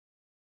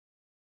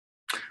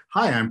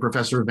Hi, I'm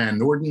Professor Van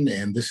Norden,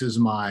 and this is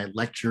my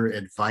lecture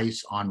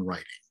advice on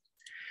writing.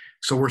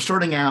 So we're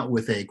starting out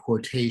with a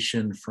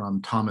quotation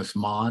from Thomas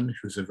Mann,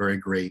 who's a very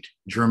great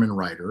German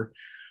writer,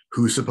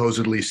 who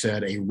supposedly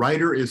said, "A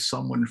writer is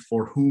someone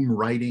for whom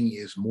writing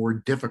is more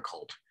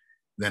difficult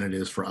than it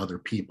is for other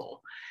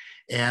people."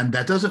 And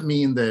that doesn't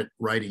mean that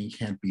writing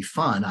can't be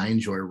fun. I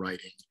enjoy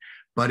writing,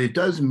 but it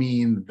does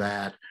mean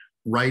that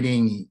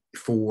writing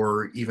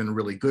for even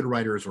really good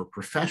writers or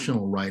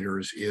professional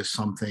writers is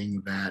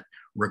something that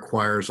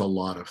requires a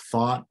lot of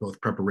thought,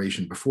 both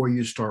preparation before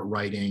you start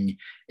writing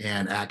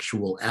and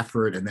actual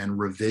effort, and then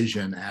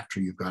revision after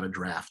you've got a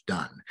draft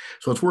done.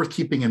 So it's worth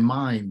keeping in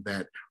mind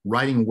that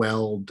writing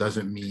well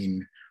doesn't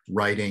mean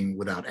writing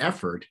without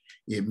effort.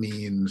 It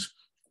means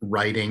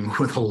writing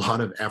with a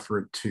lot of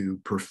effort to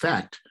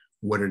perfect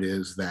what it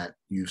is that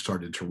you've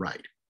started to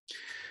write.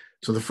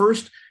 So the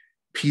first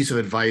piece of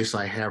advice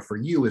I have for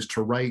you is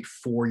to write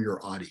for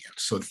your audience.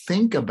 So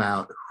think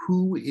about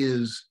who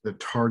is the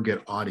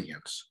target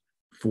audience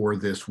for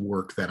this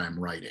work that I'm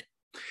writing.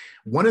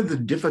 One of the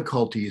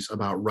difficulties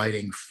about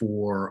writing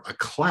for a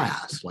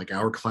class, like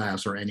our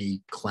class or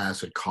any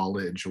class at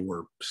college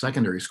or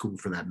secondary school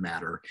for that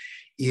matter,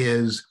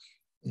 is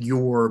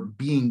you're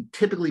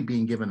typically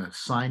being given an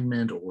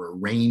assignment or a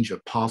range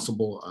of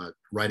possible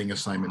writing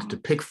assignments to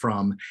pick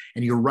from,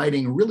 and you're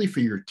writing really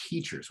for your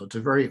teacher. So it's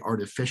a very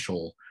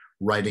artificial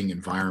writing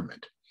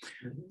environment.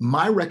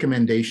 My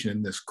recommendation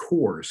in this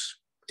course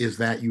is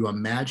that you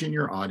imagine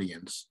your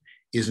audience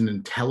is an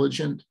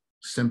intelligent,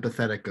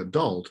 sympathetic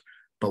adult,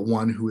 but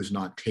one who has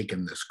not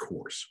taken this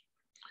course.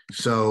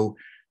 So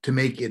to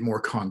make it more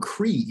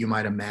concrete, you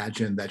might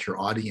imagine that your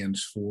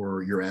audience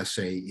for your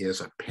essay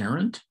is a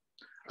parent,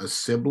 a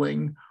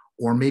sibling,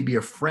 or maybe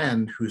a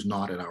friend who's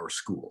not at our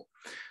school.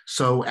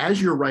 So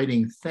as you're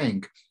writing,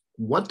 think,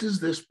 what does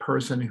this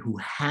person who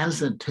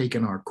hasn't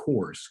taken our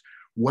course,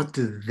 what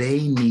do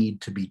they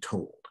need to be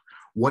told?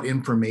 What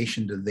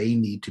information do they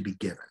need to be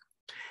given?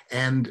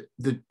 And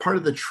the part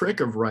of the trick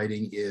of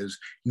writing is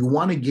you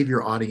want to give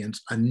your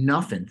audience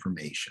enough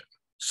information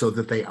so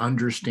that they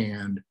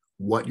understand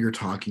what you're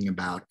talking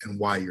about and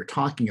why you're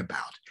talking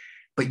about.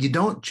 But you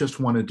don't just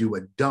want to do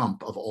a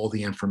dump of all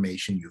the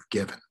information you've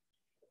given.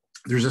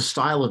 There's a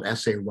style of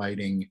essay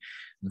writing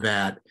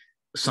that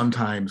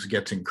sometimes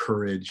gets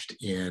encouraged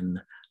in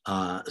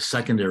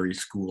secondary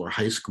school or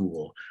high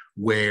school,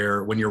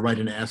 where when you write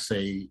an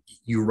essay,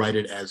 you write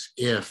it as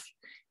if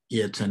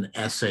it's an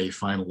essay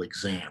final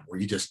exam, where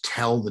you just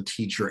tell the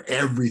teacher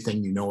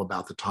everything you know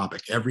about the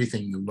topic,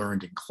 everything you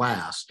learned in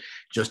class,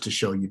 just to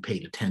show you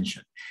paid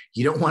attention.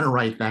 You don't want to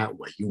write that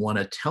way. You want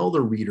to tell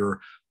the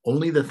reader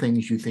only the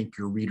things you think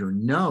your reader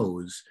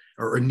knows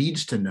or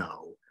needs to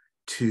know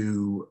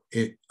to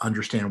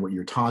understand what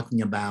you're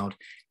talking about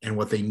and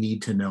what they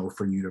need to know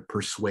for you to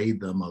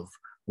persuade them of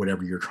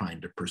whatever you're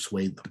trying to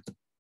persuade them.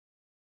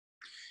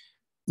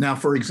 Now,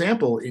 for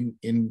example,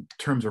 in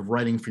terms of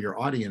writing for your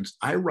audience,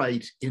 I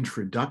write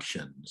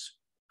introductions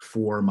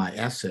for my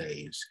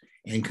essays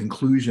and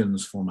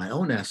conclusions for my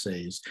own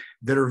essays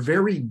that are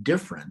very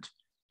different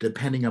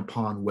depending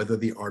upon whether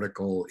the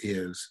article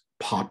is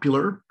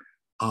popular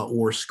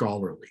or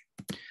scholarly.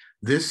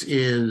 This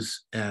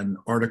is an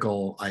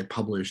article I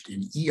published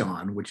in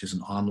Eon, which is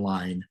an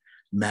online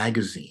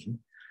magazine.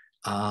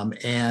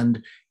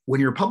 And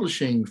when you're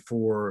publishing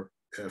for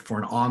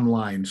an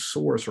online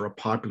source or a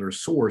popular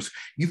source,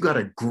 you've got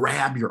to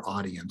grab your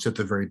audience at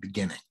the very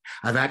beginning.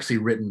 I've actually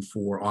written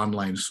for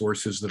online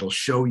sources that'll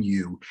show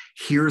you,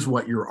 here's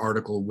what your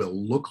article will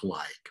look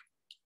like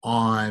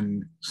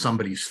on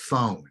somebody's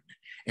phone.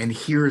 And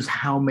here's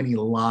how many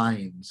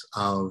lines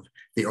of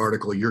the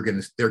article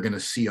they're going to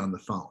see on the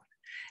phone.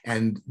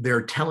 And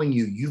they're telling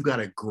you, you've got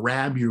to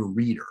grab your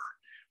reader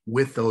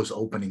with those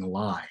opening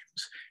lines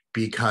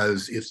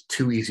because it's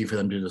too easy for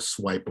them to just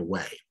swipe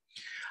away.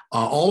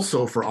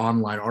 Also for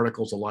online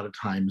articles, a lot of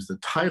times the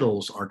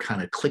titles are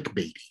kind of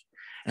clickbaity.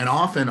 And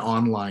often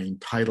online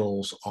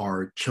titles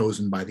are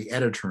chosen by the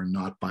editor and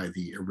not by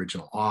the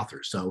original author.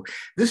 So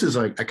this is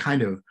a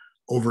kind of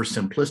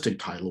oversimplistic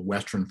title,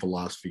 Western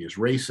Philosophy is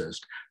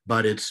Racist,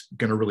 but it's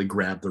going to really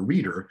grab the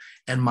reader.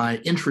 And my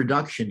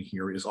introduction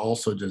here is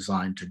also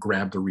designed to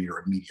grab the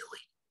reader immediately.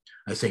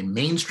 I say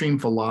mainstream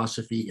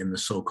philosophy in the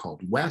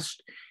so-called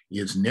West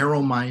is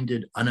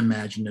narrow-minded,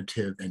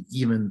 unimaginative, and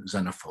even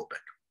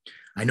xenophobic.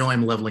 I know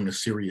I'm leveling a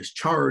serious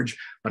charge,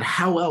 but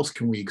how else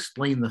can we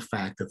explain the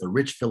fact that the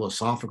rich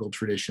philosophical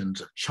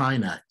traditions of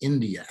China,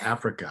 India,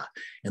 Africa,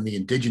 and the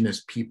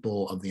indigenous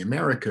people of the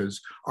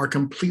Americas are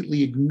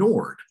completely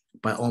ignored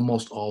by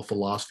almost all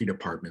philosophy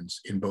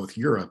departments in both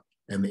Europe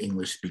and the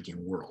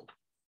English-speaking world?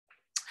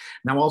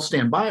 Now, I'll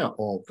stand by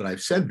all that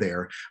I've said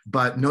there,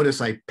 but notice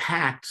I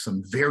packed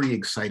some very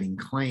exciting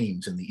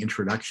claims in the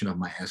introduction of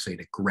my essay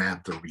to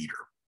grab the reader.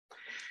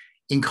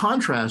 In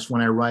contrast,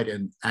 when I write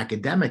an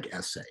academic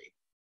essay,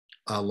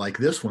 like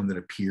this one that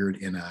appeared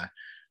in an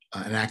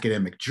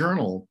academic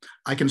journal,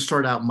 I can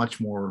start out much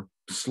more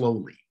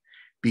slowly,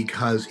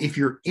 because if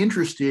you're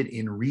interested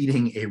in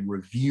reading a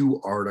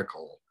review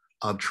article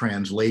of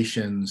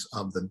translations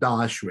of the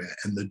Da Xue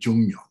and the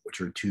Zhongyong,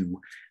 which are two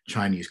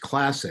Chinese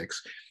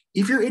classics.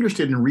 If you're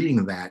interested in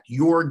reading that,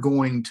 you're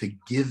going to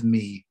give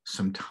me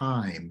some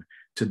time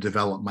to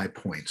develop my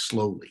point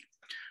slowly.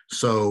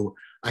 So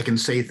I can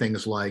say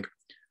things like,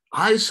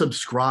 I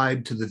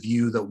subscribe to the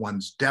view that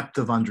one's depth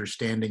of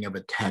understanding of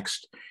a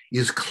text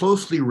is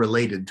closely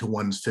related to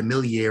one's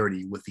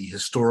familiarity with the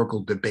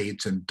historical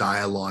debates and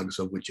dialogues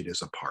of which it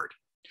is a part.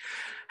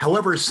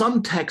 However,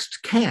 some texts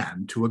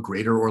can, to a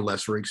greater or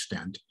lesser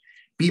extent,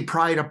 be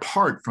pried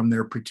apart from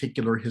their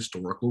particular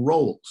historical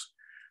roles.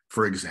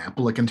 For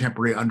example, a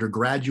contemporary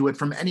undergraduate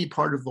from any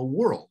part of the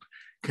world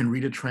can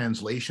read a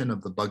translation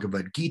of the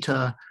Bhagavad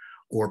Gita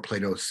or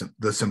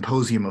the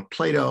Symposium of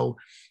Plato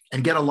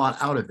and get a lot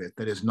out of it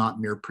that is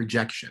not mere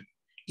projection,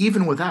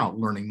 even without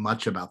learning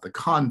much about the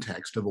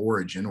context of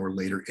origin or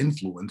later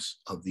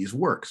influence of these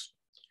works.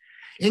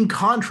 In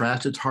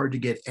contrast, it's hard to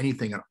get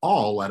anything at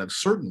all out of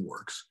certain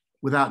works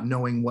without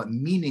knowing what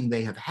meaning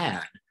they have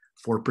had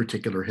for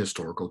particular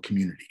historical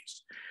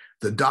communities.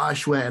 The Da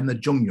Xue and the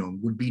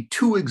Zhongyong would be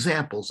two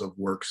examples of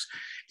works,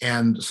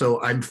 and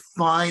so I'm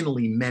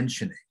finally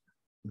mentioning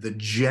the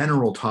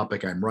general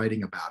topic I'm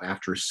writing about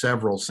after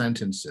several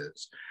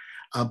sentences.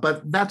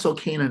 But that's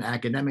okay in an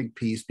academic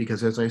piece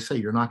because, as I say,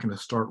 you're not going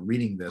to start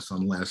reading this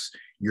unless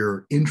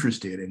you're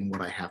interested in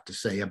what I have to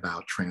say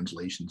about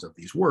translations of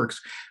these works.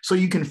 So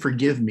you can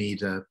forgive me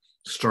to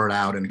start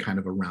out in kind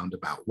of a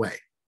roundabout way.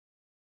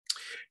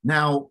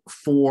 Now,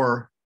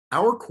 for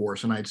our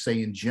course, and I'd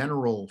say in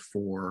general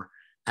for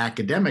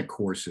academic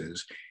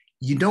courses,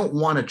 you don't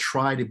want to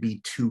try to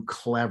be too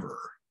clever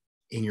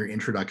in your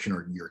introduction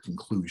or your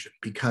conclusion,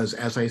 because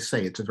as I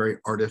say, it's a very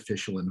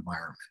artificial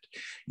environment.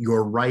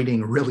 You're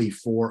writing really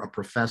for a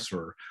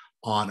professor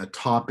on a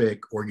topic,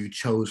 or you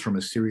chose from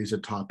a series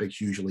of topics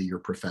usually your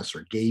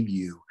professor gave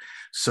you.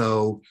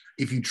 So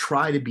if you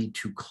try to be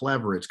too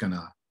clever, it's going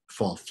to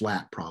fall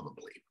flat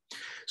probably.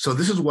 So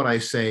this is what I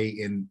say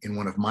in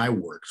one of my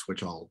works,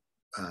 which I'll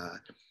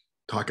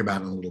talk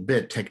about in a little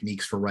bit,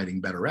 Techniques for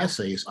Writing Better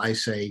Essays. I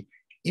say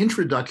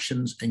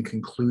introductions and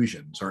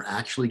conclusions are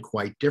actually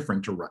quite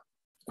difficult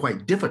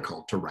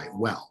to write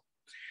well.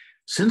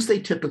 Since they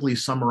typically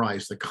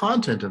summarize the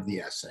content of the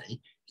essay,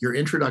 your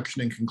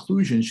introduction and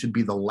conclusion should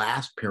be the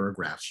last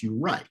paragraphs you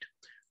write.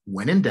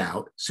 When in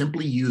doubt,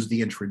 simply use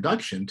the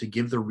introduction to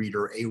give the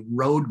reader a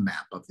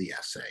roadmap of the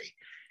essay,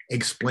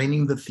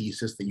 explaining the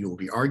thesis that you will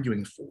be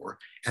arguing for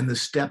and the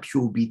steps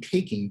you will be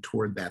taking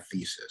toward that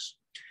thesis.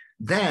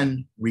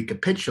 Then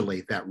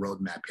recapitulate that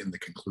roadmap in the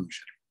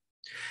conclusion.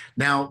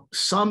 Now,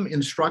 some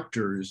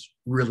instructors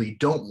really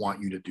don't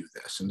want you to do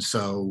this, and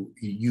so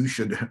you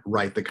should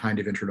write the kind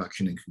of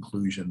introduction and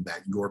conclusion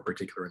that your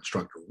particular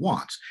instructor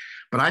wants.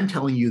 But I'm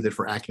telling you that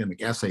for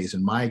academic essays,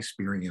 in my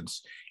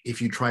experience,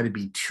 if you try to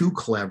be too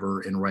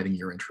clever in writing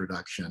your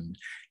introduction,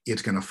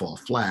 it's going to fall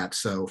flat.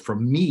 So for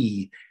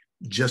me,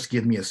 just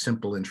give me a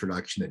simple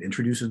introduction that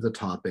introduces the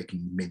topic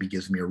and maybe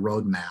gives me a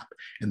roadmap,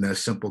 and then a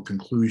simple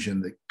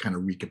conclusion that kind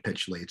of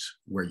recapitulates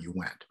where you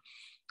went.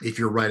 If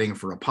you're writing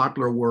for a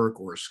popular work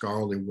or a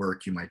scholarly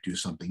work, you might do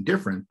something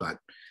different, but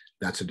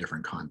that's a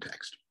different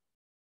context.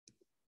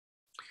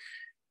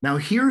 Now,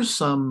 here's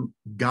some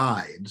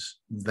guides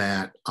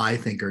that I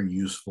think are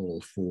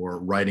useful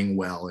for writing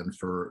well and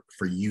for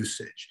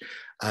usage.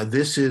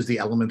 This is The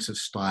Elements of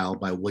Style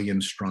by William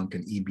Strunk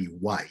and E.B.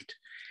 White.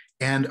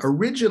 And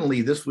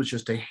originally, this was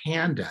just a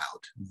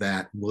handout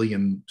that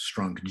William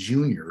Strunk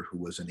Jr., who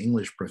was an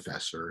English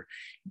professor,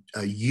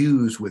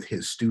 used with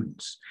his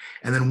students.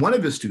 And then one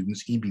of his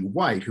students, E.B.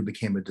 White, who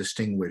became a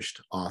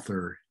distinguished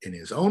author in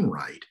his own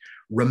right,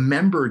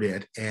 remembered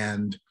it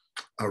and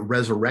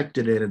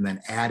resurrected it and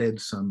then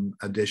added some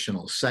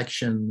additional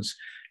sections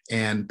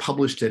and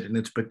published it, and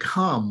it's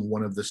become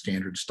one of the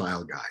standard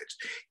style guides.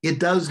 It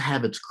does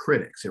have its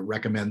critics. It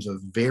recommends a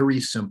very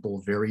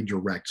simple, very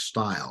direct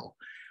style,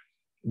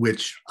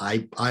 which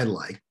I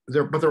like.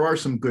 But there are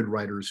some good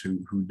writers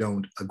who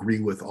don't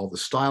agree with all the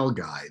style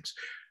guides.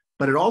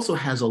 But it also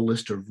has a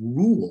list of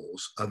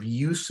rules of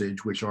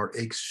usage which are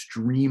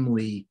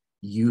extremely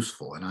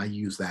useful. And I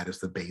use that as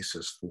the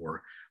basis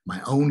for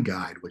my own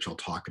guide, which I'll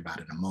talk about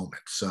in a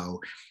moment. So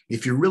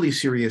if you're really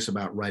serious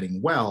about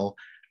writing well,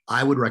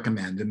 I would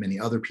recommend, and many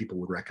other people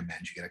would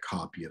recommend, you get a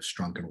copy of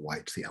Strunk and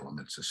White's The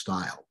Elements of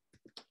Style.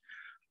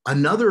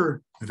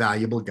 Another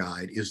valuable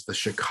guide is the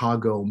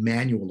Chicago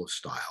Manual of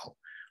Style,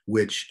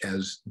 which,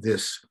 as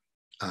this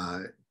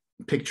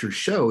picture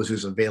shows,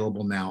 is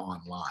available now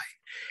online.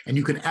 And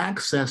you can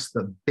access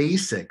the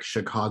basic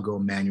Chicago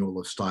Manual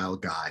of Style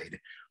guide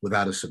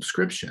without a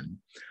subscription,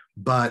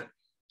 but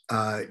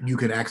you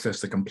can access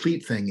the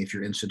complete thing if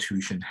your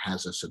institution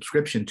has a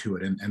subscription to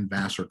it, and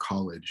Vassar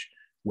College,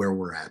 where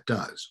we're at,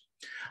 does.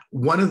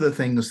 One of the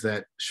things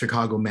that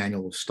Chicago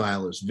Manual of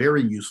Style is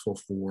very useful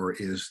for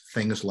is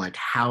things like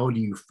how do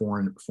you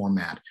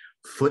format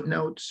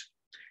footnotes,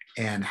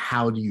 and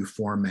how do you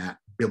format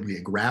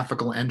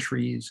bibliographical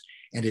entries,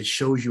 and it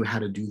shows you how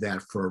to do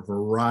that for a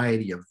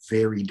variety of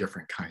very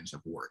different kinds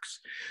of works.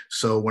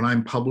 So when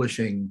I'm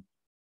publishing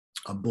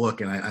a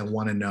book and I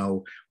want to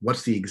know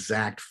what's the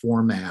exact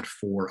format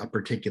for a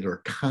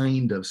particular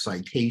kind of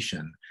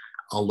citation,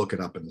 I'll look it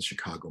up in the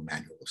Chicago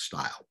Manual of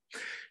Style.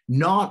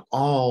 Not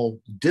all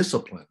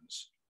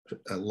disciplines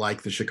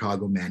like the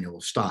Chicago Manual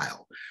of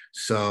Style.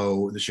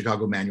 So the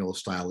Chicago Manual of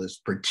Style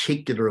is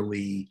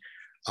particularly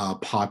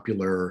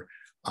popular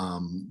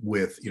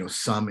with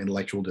some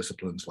intellectual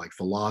disciplines like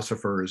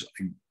philosophers.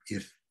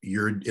 If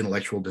your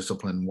intellectual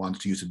discipline wants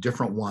to use a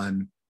different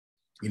one,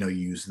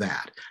 use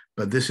that.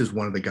 But this is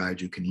one of the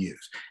guides you can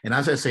use. And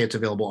as I say, it's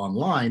available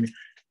online.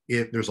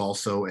 There's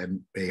also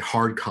a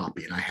hard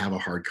copy, and I have a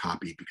hard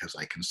copy because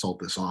I consult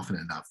this often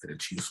enough that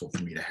it's useful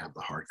for me to have the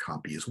hard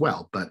copy as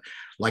well. But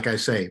like I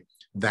say,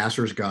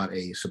 Vassar's got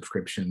a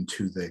subscription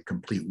to the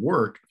complete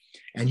work,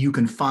 and you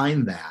can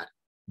find that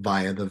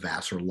via the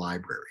Vassar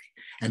Library.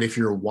 And if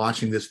you're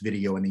watching this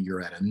video and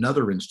you're at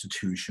another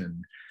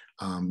institution,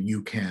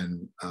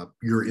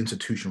 your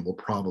institution will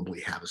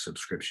probably have a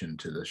subscription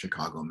to the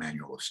Chicago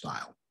Manual of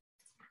Style.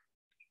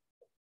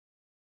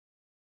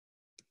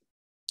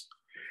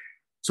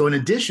 So in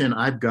addition,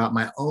 I've got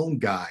my own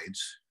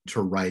guides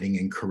to writing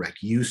and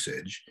correct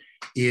usage.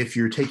 If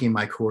you're taking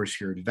my course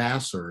here at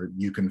Vassar,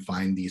 you can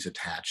find these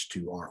attached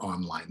to our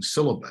online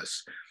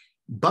syllabus.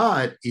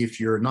 But if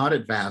you're not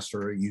at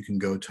Vassar, you can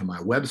go to my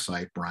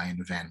website,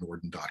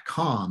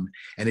 bryanvannorden.com.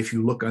 And if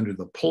you look under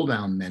the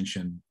pull-down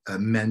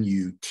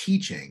menu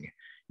teaching,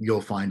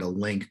 you'll find a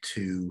link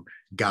to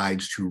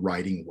guides to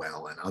writing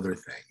well and other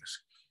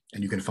things.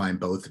 And you can find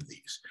both of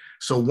these.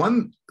 So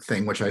one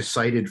thing which I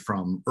cited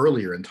from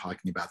earlier in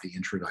talking about the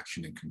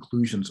introduction and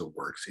conclusions of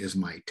works is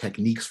my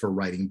techniques for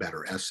writing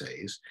better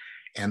essays.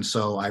 And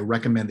so I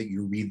recommend that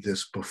you read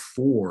this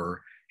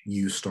before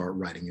you start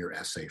writing your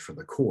essay for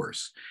the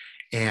course.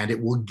 And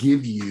it will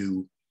give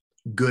you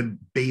good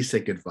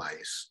basic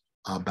advice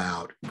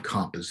about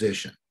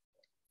composition.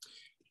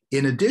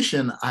 In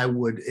addition, I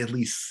would at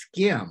least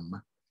skim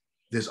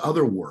this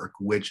other work,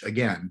 which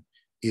again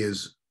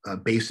is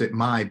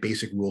my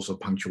basic rules of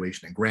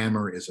punctuation and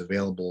grammar is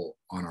available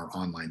on our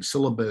online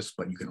syllabus,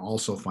 but you can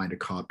also find a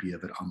copy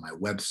of it on my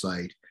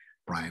website,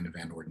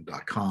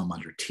 bryanvannorden.com,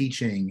 under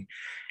teaching.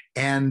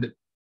 And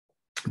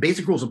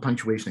basic rules of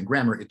punctuation and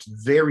grammar, it's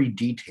very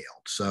detailed.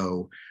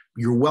 So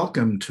you're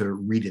welcome to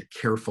read it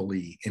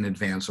carefully in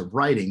advance of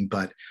writing,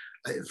 but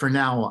for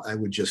now, I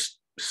would just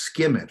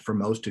skim it for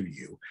most of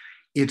you.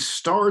 It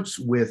starts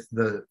with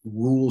the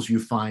rules you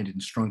find in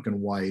Strunk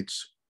and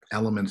White's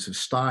Elements of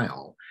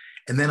Style.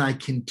 And then I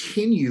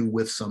continue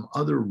with some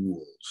other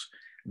rules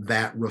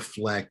that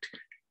reflect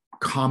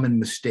common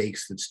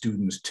mistakes that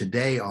students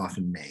today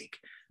often make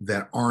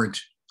that aren't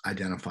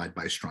identified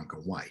by Strunk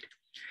and White.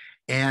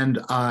 And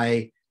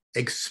I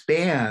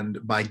expand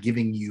by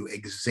giving you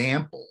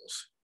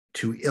examples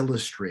to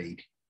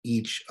illustrate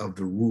each of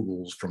the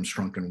rules from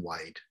Strunk and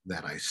White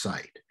that I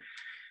cite.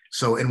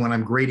 So, and when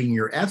I'm grading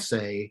your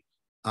essay,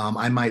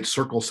 I might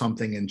circle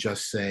something and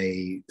just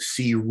say,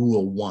 see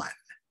Rule 1.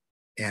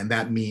 And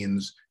that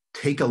means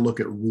take a look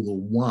at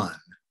Rule 1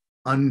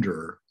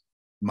 under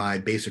my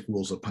basic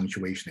rules of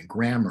punctuation and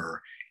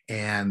grammar,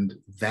 and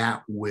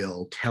that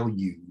will tell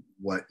you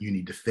what you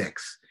need to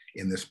fix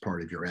in this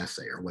part of your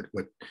essay, or what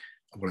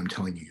I'm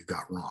telling you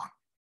got wrong.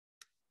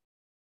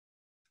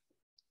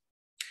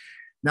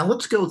 Now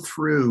let's go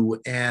through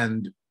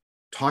and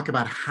talk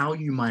about how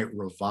you might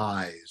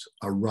revise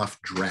a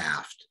rough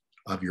draft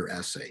of your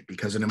essay,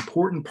 because an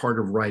important part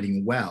of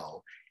writing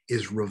well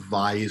is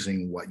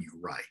revising what you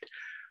write.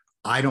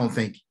 I don't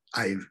think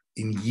I've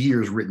in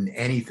years written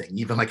anything,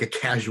 even like a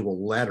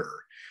casual letter,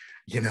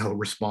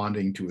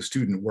 responding to a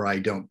student, where I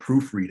don't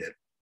proofread it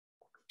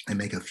and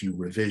make a few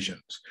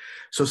revisions.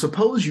 So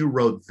suppose you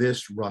wrote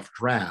this rough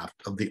draft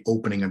of the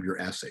opening of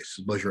your essay.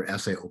 Suppose your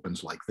essay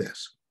opens like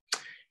this.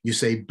 You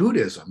say,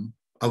 Buddhism,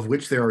 of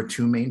which there are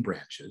two main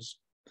branches,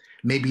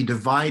 may be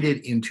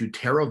divided into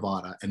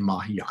Theravada and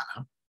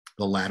Mahayana.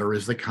 The latter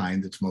is the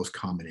kind that's most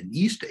common in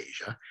East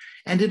Asia,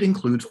 and it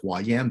includes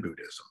Huayan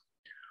Buddhism.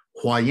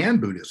 Huayan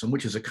Buddhism,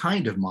 which is a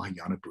kind of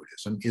Mahayana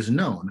Buddhism, is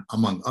known,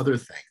 among other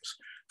things,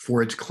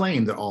 for its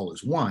claim that all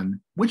is one,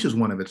 which is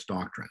one of its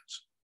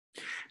doctrines.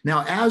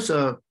 Now, as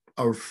a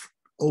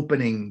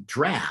opening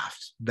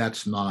draft,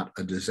 that's not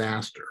a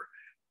disaster,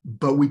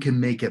 but we can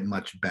make it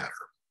much better.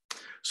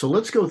 So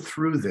let's go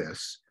through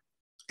this,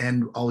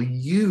 and I'll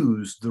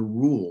use the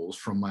rules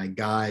from my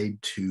guide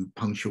to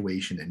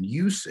punctuation and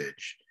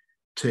usage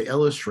to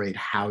illustrate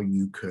how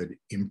you could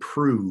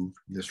improve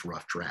this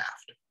rough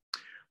draft.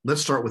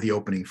 Let's start with the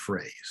opening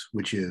phrase,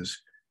 which is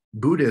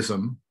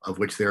Buddhism, of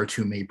which there are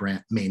two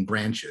main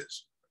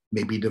branches,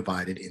 may be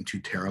divided into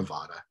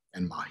Theravada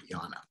and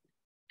Mahayana.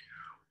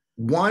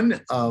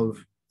 One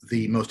of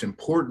the most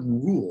important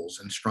rules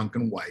in Strunk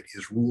and White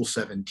is Rule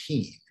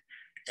 17.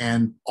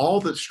 And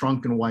all that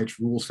Strunk and White's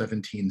Rule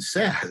 17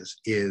 says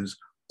is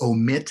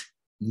omit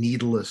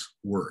needless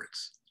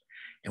words.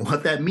 And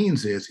what that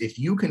means is if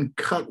you can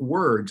cut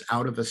words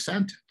out of a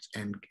sentence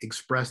and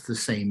express the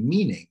same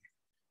meaning,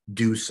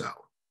 do so.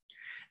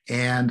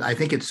 And I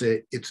think it's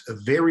a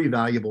very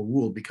valuable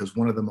rule, because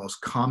one of the most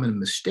common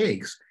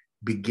mistakes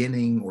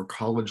beginning or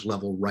college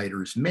level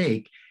writers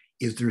make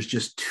is there's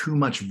just too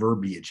much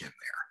verbiage in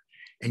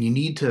there. And you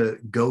need to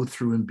go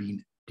through and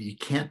you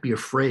can't be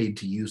afraid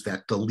to use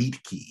that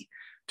delete key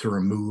to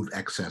remove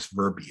excess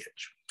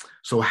verbiage.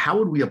 So how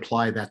would we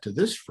apply that to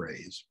this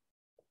phrase?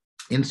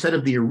 Instead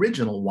of the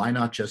original, why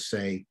not just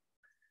say,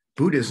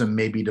 Buddhism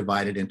may be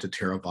divided into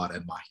Theravada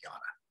and Mahayana?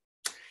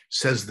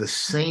 Says the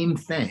same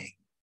thing,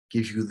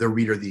 gives you the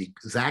reader the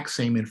exact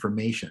same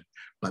information,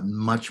 but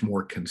much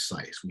more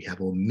concise. We have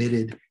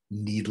omitted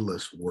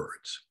needless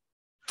words.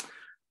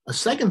 A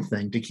second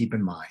thing to keep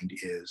in mind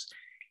is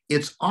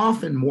it's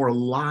often more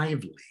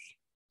lively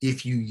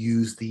if you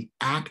use the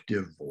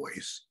active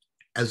voice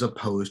as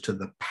opposed to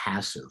the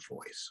passive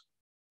voice.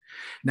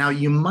 Now,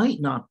 you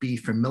might not be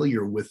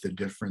familiar with the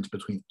difference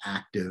between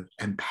active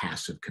and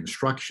passive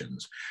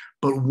constructions,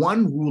 but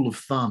one rule of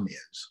thumb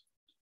is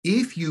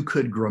if you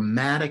could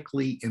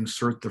grammatically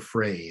insert the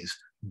phrase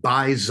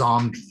by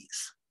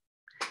zombies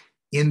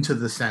into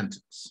the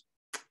sentence,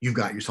 you've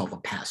got yourself a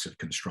passive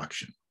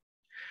construction.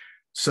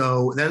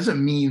 So that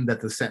doesn't mean that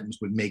the sentence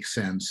would make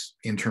sense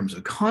in terms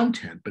of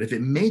content, but if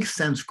it makes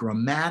sense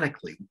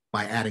grammatically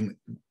by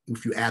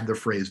if you add the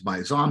phrase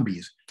by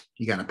zombies,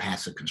 you got a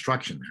passive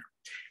construction there.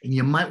 And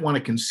you might want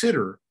to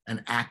consider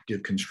an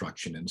active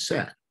construction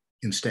instead.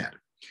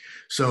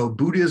 So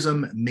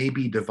Buddhism may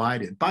be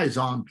divided by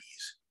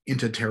zombies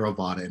into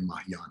Theravada and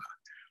Mahayana.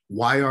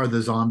 Why are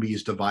the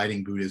zombies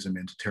dividing Buddhism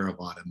into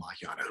Theravada and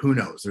Mahayana? Who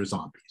knows? They're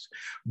zombies.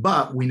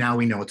 But we know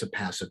it's a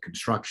passive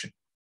construction.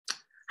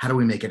 How do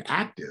we make it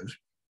active?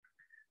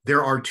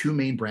 There are two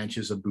main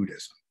branches of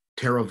Buddhism,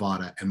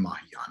 Theravada and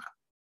Mahayana.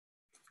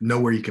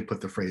 Nowhere you could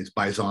put the phrase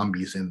by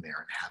zombies in there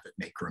and have it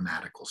make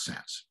grammatical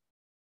sense.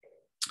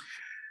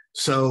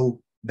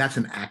 So that's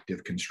an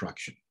active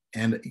construction.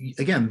 And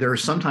again, there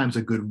is sometimes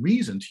a good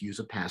reason to use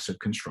a passive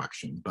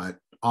construction, but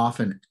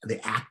often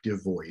the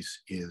active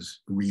voice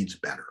reads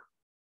better.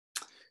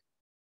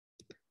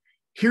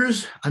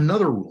 Here's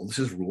another rule. This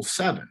is Rule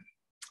 7.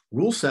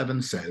 Rule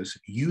 7 says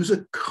use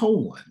a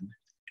colon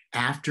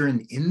after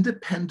an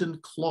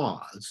independent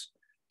clause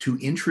to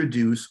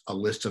introduce a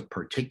list of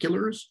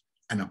particulars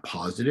and a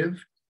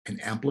positive,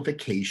 an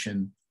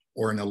amplification,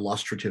 or an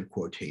illustrative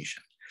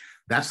quotation.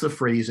 That's the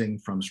phrasing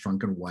from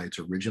Strunk and White's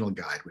original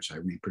guide, which I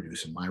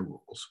reproduce in my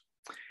rules.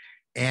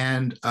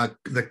 And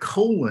the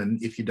colon,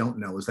 if you don't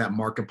know, is that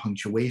mark of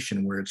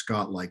punctuation where it's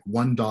got like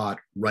one dot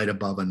right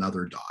above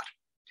another dot.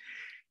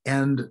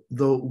 And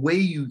the way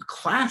you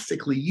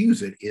classically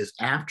use it is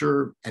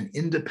after an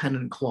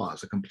independent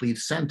clause, a complete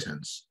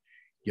sentence,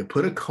 you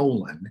put a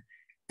colon,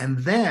 and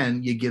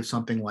then you give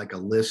something like a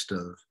list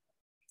of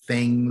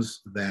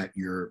things that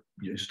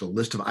just a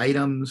list of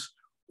items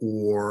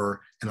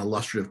or an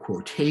illustrative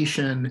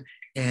quotation.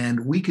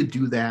 And we could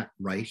do that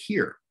right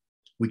here.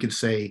 We could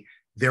say,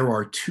 there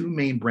are two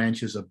main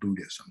branches of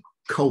Buddhism,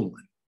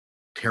 colon,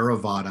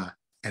 Theravada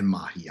and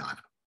Mahayana.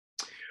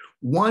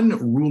 One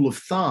rule of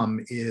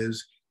thumb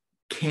is,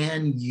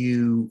 can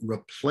you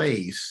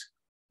replace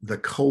the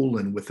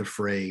colon with the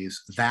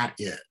phrase, that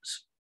is?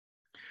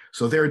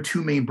 So there are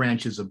two main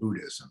branches of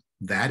Buddhism,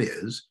 that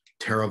is,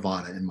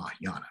 Theravada and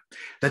Mahayana.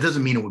 That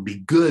doesn't mean it would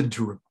be good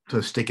to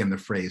stick in the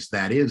phrase,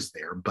 that is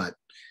there, but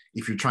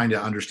if you're trying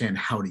to understand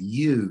how to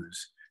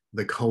use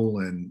the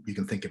colon, you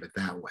can think of it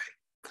that way.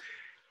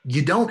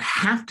 You don't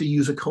have to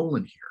use a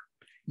colon here.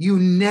 You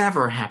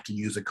never have to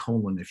use a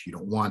colon if you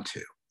don't want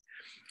to.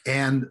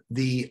 And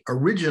the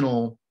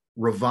original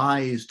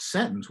revised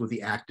sentence with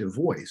the active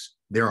voice,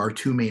 there are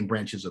two main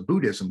branches of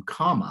Buddhism,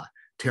 comma,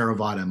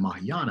 Theravada and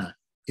Mahayana,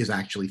 is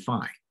actually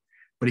fine.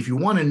 But if you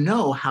want to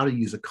know how to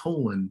use a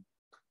colon,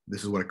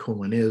 this is what a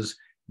colon is,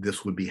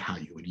 this would be how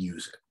you would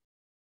use it.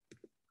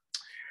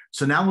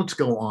 So now let's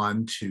go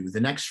on to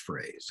the next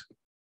phrase.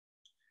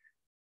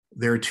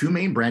 There are two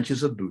main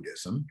branches of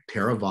Buddhism,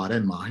 Theravada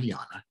and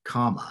Mahayana,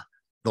 comma,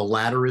 the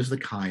latter is the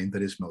kind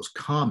that is most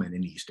common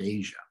in East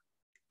Asia.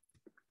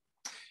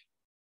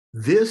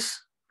 These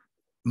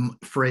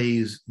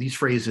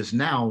phrases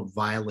now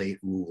violate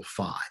Rule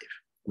 5,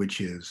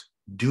 which is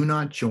do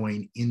not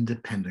join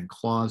independent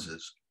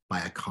clauses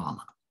by a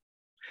comma.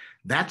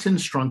 That's in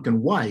Strunk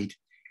and White,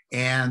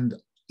 and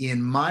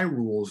in my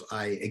rules,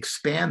 I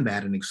expand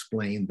that and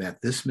explain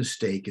that this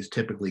mistake is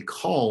typically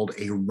called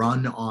a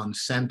run-on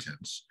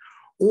sentence,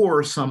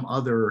 or some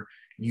other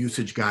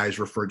usage guys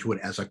refer to it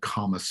as a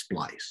comma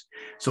splice.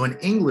 So in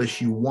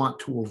English, you want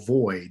to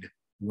avoid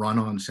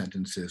run-on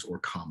sentences or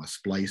comma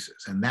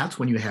splices. And that's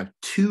when you have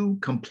two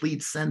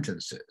complete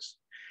sentences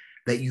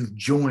that you've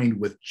joined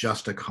with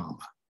just a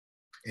comma,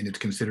 and it's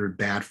considered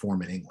bad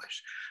form in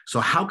English. So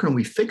how can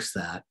we fix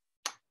that?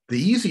 The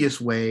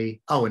easiest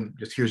way, and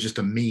here's just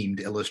a meme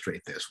to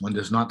illustrate this. One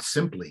does not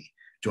simply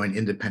join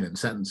independent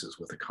sentences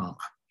with a comma.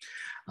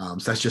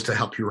 So that's just to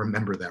help you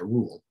remember that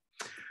rule.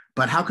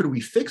 But how could we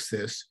fix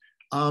this?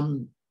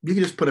 You can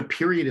just put a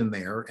period in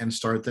there and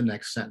start the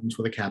next sentence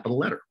with a capital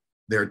letter.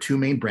 There are two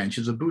main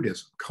branches of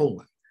Buddhism,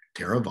 colon,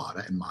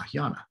 Theravada and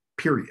Mahayana,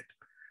 period.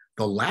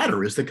 The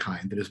latter is the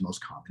kind that is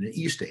most common in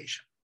East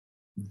Asia.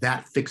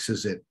 That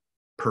fixes it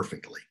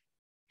perfectly.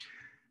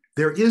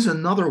 There is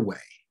another way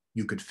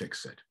you could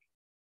fix it.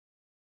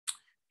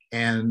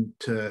 And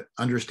to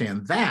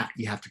understand that,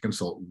 you have to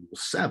consult Rule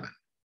 7.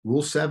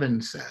 Rule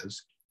 7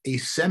 says a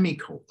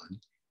semicolon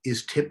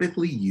is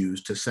typically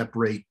used to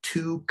separate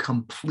two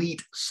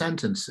complete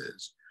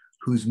sentences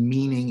whose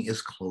meaning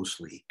is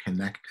closely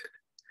connected.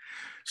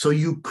 So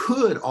you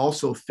could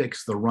also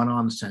fix the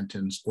run-on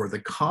sentence or the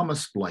comma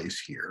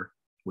splice here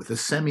with a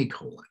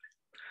semicolon.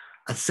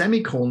 A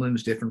semicolon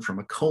is different from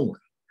a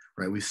colon,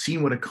 right? We've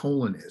seen what a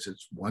colon is.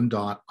 It's one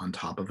dot on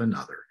top of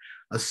another.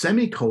 A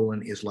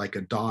semicolon is like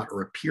a dot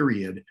or a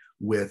period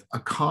with a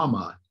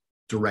comma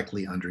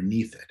directly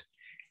underneath it.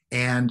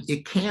 And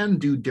it can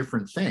do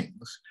different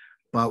things,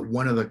 but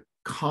one of the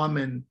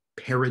common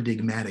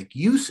paradigmatic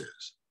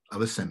uses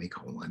of a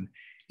semicolon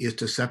is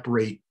to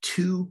separate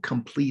two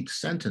complete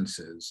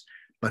sentences,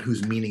 but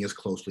whose meaning is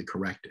closely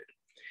corrected.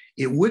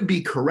 It would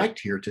be correct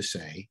here to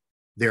say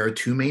there are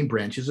two main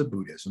branches of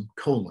Buddhism,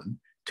 colon,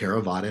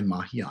 Theravada and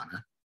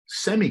Mahayana,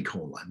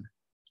 semicolon.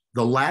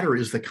 The latter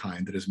is the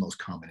kind that is most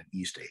common in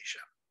East Asia.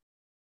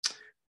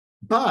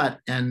 But,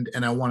 and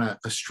I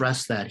want to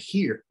stress that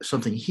here,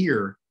 something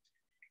here,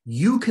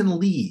 you can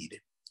lead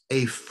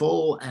a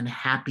full and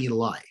happy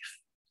life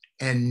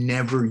and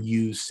never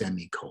use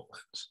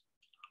semicolons,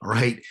 all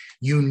right?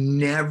 You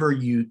never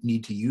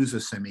need to use a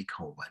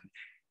semicolon,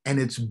 and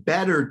it's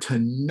better to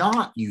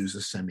not use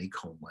a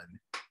semicolon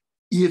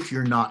if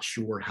you're not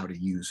sure how to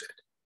use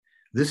it.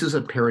 This is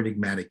a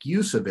paradigmatic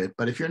use of it,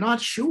 but if you're not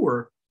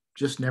sure,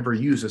 just never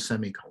use a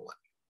semicolon.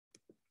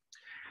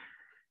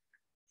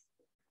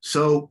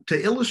 So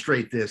to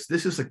illustrate this,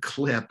 this is a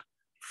clip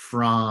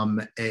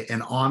from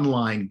an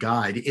online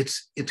guide.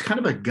 It's kind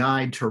of a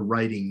guide to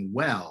writing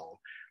well,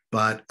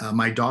 but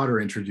my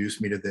daughter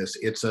introduced me to this.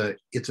 It's a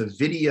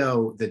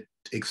video that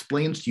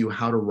explains to you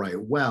how to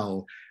write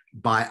well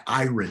by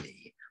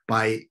irony,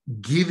 by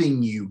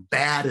giving you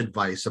bad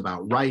advice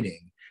about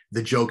writing,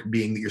 the joke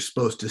being that you're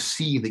supposed to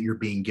see that you're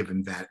being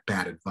given that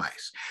bad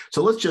advice.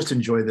 So let's just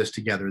enjoy this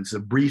together. It's a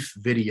brief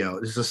video.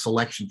 This is a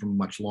selection from a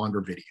much longer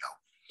video.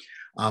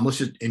 Let's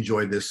just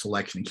enjoy this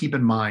selection. And keep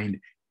in mind,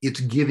 it's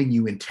giving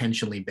you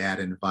intentionally bad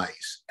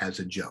advice as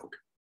a joke.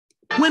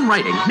 When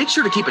writing, make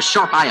sure to keep a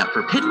sharp eye out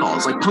for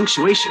pitfalls like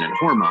punctuation and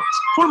hormones.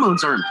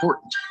 Hormones are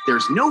important.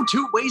 There's no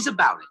two ways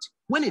about it.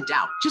 When in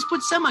doubt, just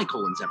put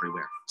semicolons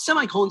everywhere.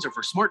 Semicolons are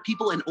for smart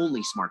people and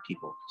only smart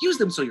people. Use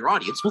them so your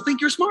audience will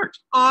think you're smart.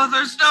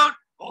 Author's note,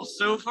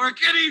 also for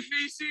kitty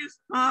feces.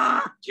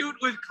 Cute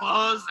with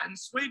claws and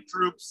sweet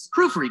droops.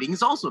 Proofreading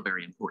is also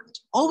very important.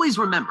 Always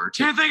remember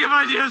to... Can't think of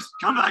ideas.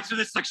 Come back to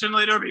this section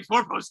later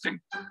before posting.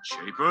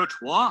 Shaper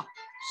toi.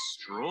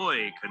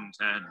 Destroy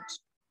content.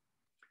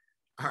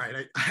 All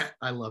right,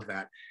 I love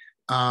that.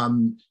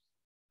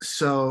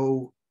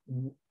 So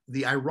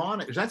the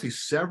ironic, there's actually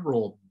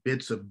several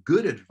bits of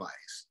good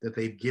advice that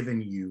they've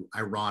given you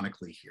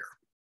ironically here.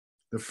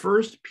 The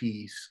first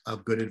piece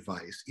of good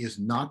advice is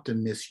not to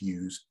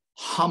misuse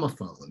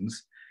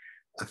homophones,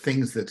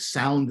 things that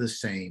sound the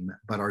same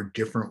but are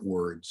different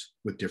words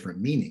with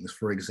different meanings.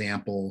 For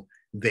example,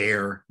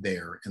 there,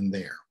 and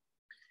there.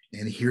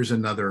 And here's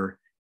another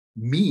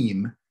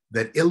meme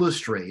that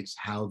illustrates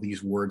how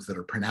these words that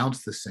are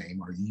pronounced the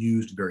same are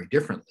used very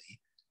differently.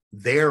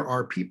 There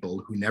are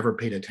people who never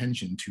paid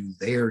attention to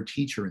their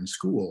teacher in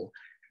school.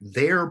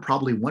 They're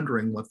probably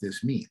wondering what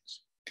this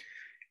means.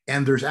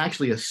 And there's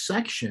actually a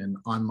section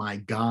on my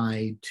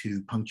guide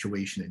to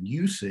punctuation and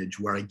usage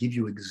where I give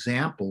you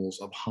examples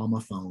of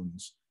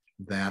homophones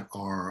that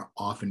are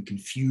often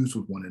confused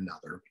with one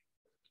another.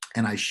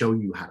 And I show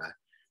you how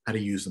to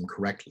use them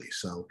correctly.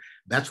 So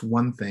that's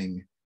one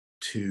thing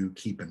to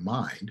keep in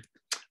mind.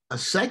 A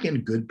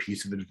second good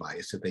piece of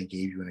advice that they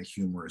gave you in a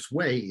humorous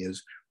way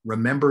is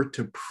remember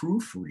to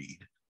proofread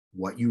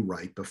what you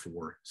write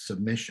before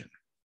submission.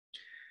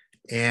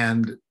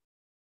 And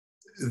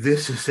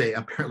this is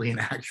apparently an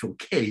actual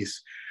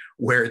case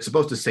where it's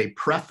supposed to say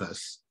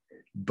preface,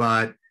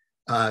 but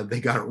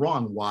they got it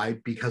wrong. Why?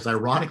 Because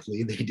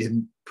ironically, they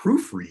didn't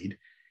proofread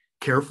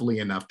carefully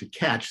enough to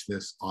catch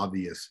this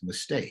obvious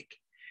mistake.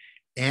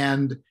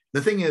 And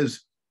the thing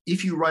is,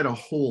 if you write a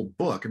whole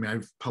book, I mean,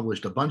 I've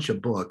published a bunch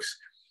of books.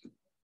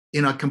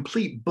 In a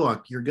complete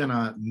book, you're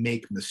gonna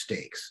make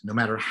mistakes. No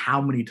matter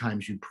how many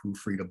times you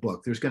proofread a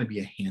book, there's gonna be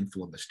a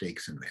handful of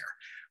mistakes in there.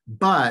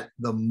 But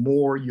the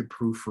more you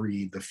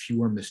proofread, the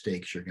fewer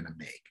mistakes you're gonna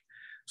make.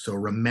 So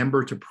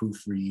remember to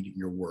proofread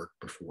your work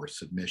before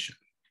submission.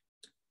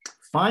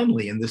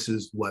 Finally, and this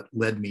is what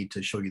led me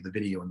to show you the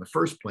video in the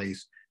first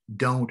place,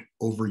 don't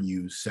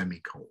overuse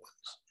semicolons,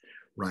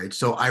 right?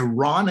 So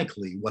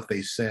ironically, what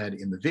they said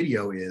in the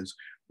video is,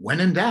 when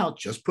in doubt,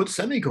 just put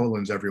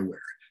semicolons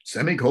everywhere.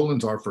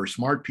 Semicolons are for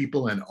smart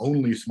people and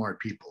only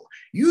smart people.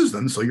 Use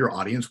them so your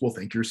audience will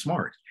think you're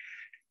smart.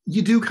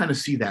 You do kind of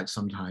see that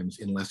sometimes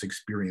in less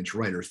experienced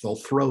writers. They'll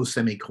throw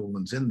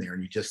semicolons in there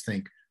and you just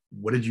think,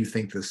 what did you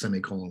think the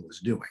semicolon was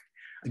doing?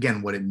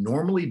 Again, what it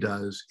normally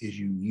does is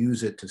you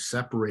use it to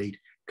separate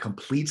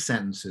complete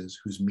sentences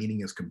whose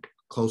meaning is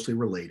closely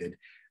related,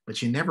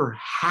 but you never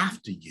have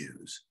to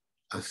use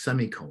a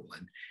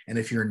semicolon. And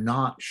if you're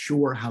not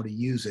sure how to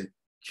use it,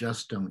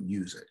 just don't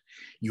use it.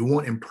 You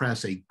won't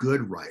impress a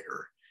good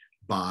writer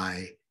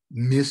by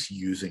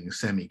misusing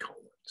semicolons.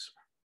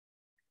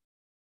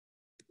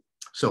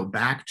 So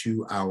back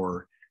to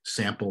our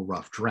sample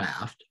rough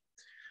draft.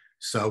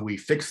 So we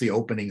fix the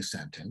opening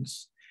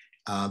sentence.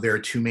 There are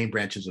two main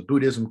branches of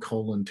Buddhism,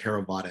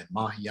 Theravada and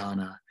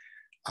Mahayana.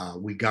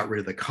 We got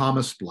rid of the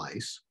comma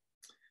splice.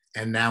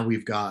 And now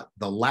we've got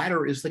the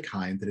latter is the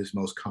kind that is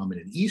most common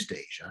in East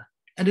Asia,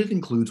 and it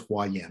includes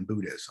Huayan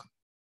Buddhism.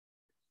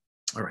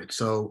 All right,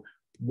 so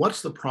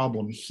what's the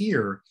problem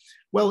here?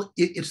 Well,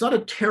 it's not a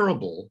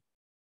terrible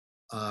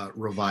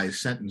revised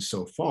sentence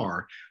so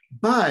far,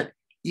 but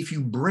if you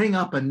bring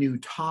up a new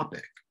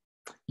topic,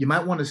 you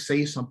might want to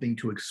say something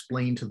to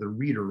explain to the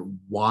reader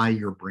why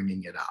you're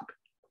bringing it up.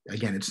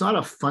 Again, it's not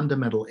a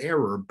fundamental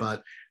error,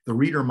 but the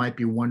reader might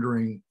be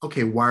wondering,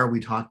 okay, why are we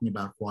talking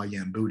about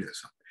Huayan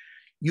Buddhism?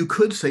 You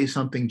could say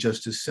something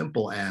just as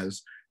simple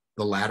as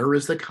the latter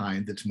is the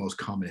kind that's most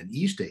common in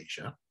East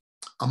Asia.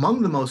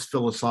 Among the most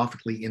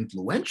philosophically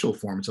influential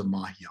forms of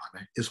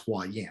Mahayana is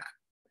Huayan.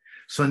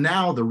 So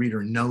now the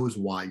reader knows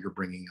why you're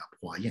bringing up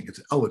Huayan.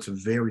 It's a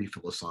very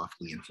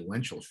philosophically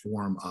influential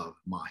form of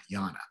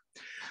Mahayana.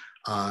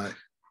 A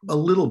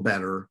little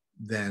better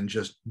than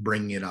just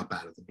bringing it up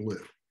out of the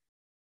blue.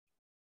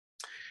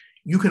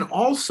 You can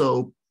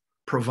also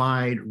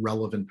provide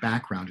relevant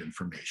background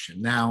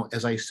information. Now,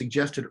 as I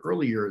suggested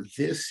earlier,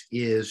 this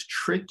is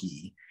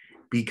tricky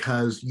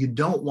because you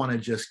don't want to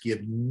just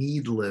give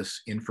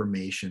needless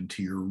information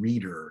to your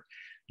reader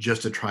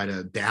just to try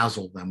to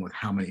dazzle them with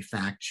how many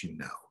facts you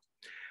know.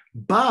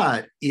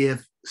 But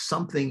if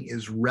something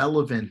is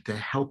relevant to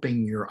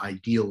helping your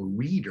ideal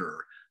reader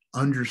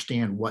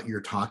understand what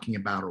you're talking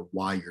about or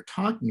why you're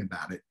talking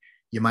about it,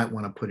 you might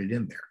want to put it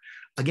in there.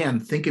 Again,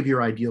 think of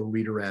your ideal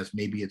reader as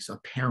maybe it's a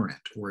parent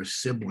or a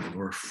sibling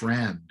or a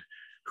friend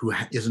who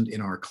isn't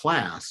in our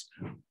class.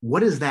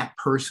 What is that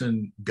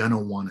person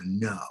gonna want to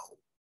know,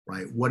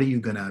 right? What are you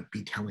gonna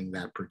be telling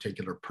that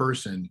particular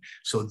person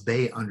so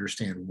they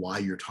understand why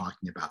you're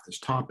talking about this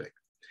topic?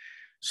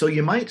 So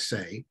you might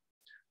say,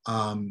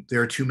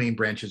 there are two main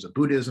branches of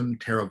Buddhism,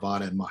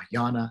 Theravada and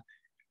Mahayana.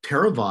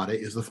 Theravada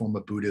is the form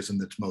of Buddhism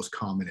that's most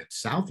common in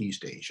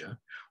Southeast Asia,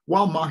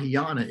 while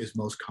Mahayana is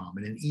most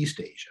common in East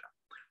Asia.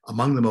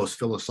 Among the most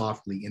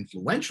philosophically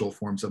influential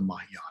forms of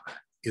Mahayana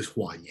is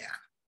Huayan.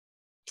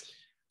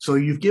 So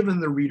you've given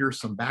the reader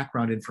some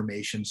background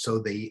information so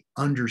they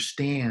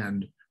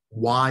understand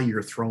why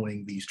you're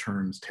throwing these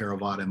terms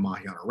Theravada and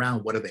Mahayana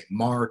around, what do they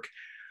mark,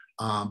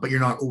 but you're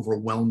not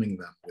overwhelming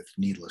them with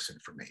needless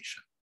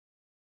information.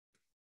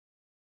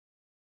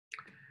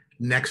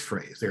 Next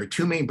phrase, there are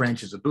two main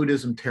branches of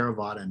Buddhism,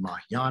 Theravada and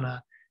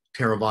Mahayana.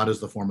 Theravada is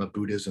the form of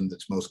Buddhism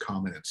that's most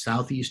common in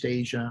Southeast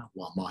Asia,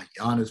 while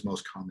Mahayana is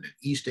most common in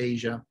East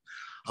Asia.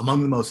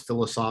 Among the most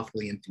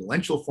philosophically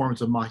influential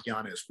forms of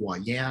Mahayana is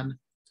Huayan.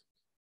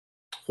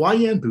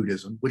 Huayan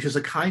Buddhism, which is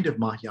a kind of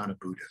Mahayana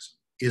Buddhism,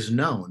 is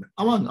known,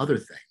 among other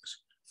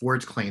things, for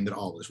its claim that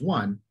all is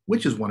one,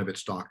 which is one of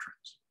its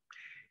doctrines.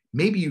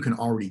 Maybe you can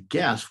already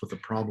guess what the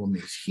problem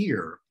is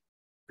here.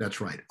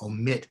 That's right,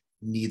 omit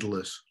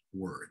needless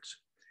words.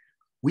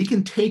 We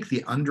can take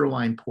the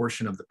underlined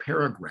portion of the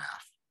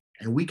paragraph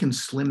and we can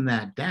slim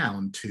that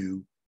down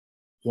to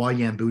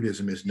Huayan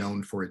Buddhism is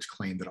known for its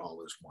claim that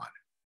all is one.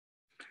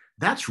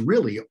 That's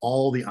really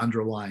all the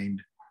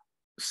underlined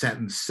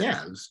sentence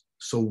says,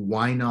 so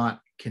why not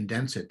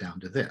condense it down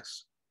to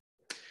this?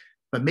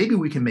 But maybe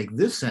we can make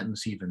this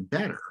sentence even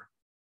better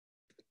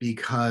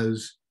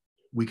because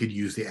we could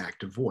use the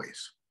active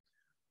voice.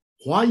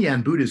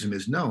 Huayan Buddhism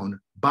is known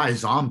by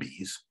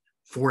zombies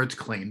for its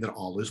claim that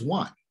all is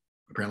one.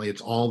 Apparently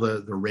it's all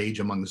the rage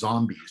among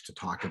zombies to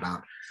talk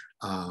about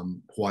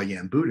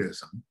Huayan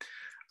Buddhism.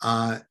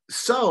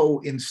 So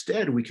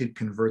instead we could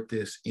convert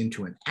this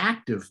into an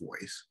active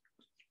voice.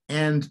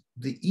 And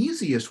the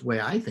easiest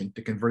way, I think,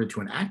 to convert it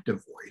to an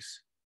active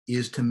voice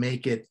is to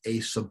make it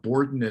a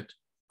subordinate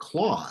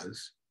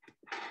clause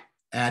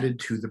added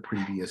to the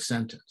previous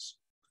sentence.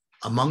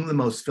 Among the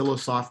most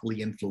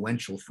philosophically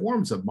influential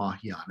forms of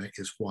Mahayana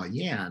is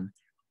Huayan,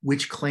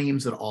 which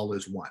claims that all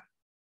is one.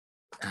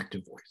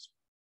 Active voice.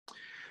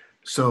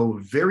 So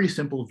very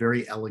simple,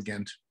 very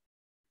elegant,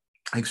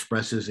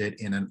 expresses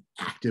it in an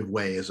active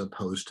way as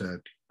opposed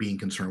to being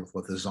concerned with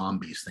what the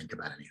zombies think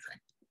about anything.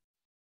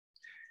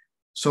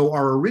 So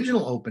our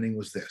original opening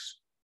was this: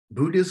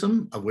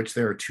 Buddhism, of which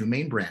there are two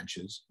main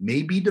branches,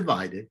 may be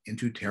divided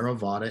into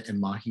Theravada and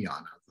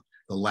Mahayana.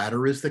 The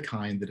latter is the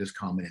kind that is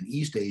common in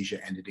East Asia,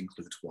 and it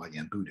includes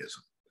Huayan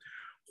Buddhism.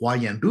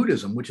 Huayan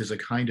Buddhism, which is a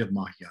kind of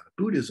Mahayana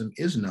Buddhism,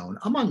 is known,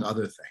 among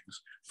other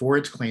things, for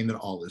its claim that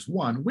all is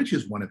one, which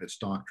is one of its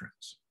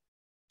doctrines.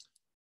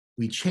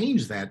 We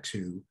change that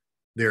to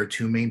there are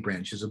two main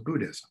branches of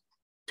Buddhism,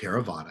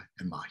 Theravada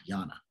and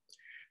Mahayana.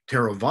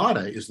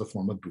 Theravada is the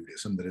form of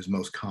Buddhism that is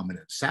most common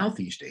in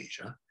Southeast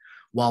Asia,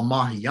 while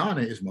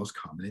Mahayana is most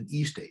common in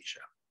East Asia.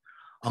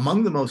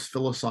 Among the most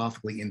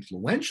philosophically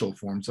influential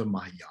forms of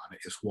Mahayana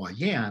is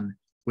Huayan,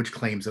 which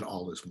claims that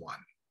all is one.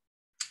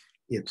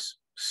 It's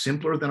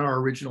simpler than our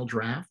original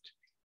draft.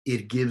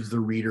 It gives the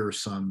reader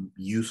some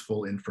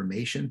useful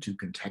information to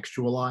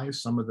contextualize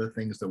some of the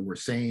things that we're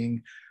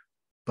saying,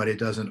 but it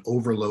doesn't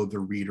overload the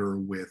reader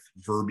with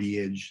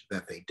verbiage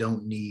that they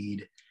don't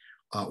need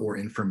or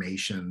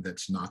information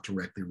that's not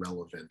directly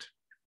relevant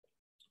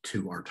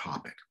to our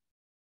topic.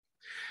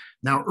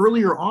 Now,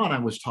 earlier on, I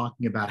was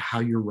talking about how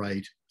you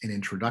write an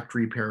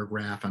introductory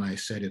paragraph, and I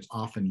said it's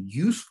often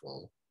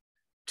useful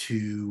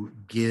to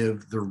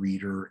give the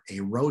reader a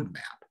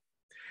roadmap.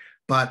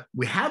 But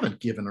we haven't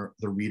given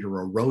the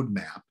reader a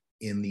roadmap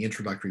in the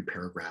introductory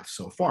paragraph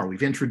so far.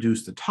 We've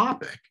introduced the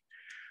topic,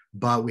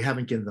 but we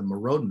haven't given them a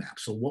roadmap.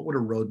 So what would a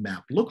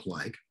roadmap look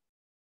like?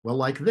 Well,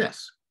 like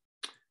this.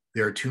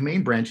 There are two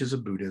main branches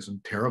of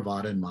Buddhism,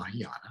 Theravada and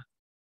Mahayana.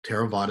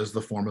 Theravada is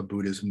the form of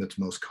Buddhism that's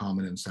most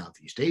common in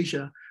Southeast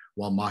Asia,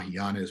 while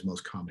Mahayana is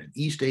most common in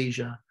East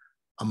Asia.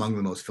 Among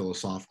the most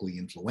philosophically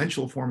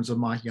influential forms of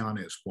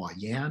Mahayana is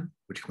Huayan,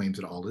 which claims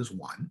that all is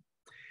one.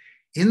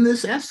 In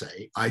this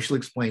essay, I shall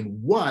explain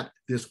what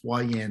this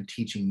Huayan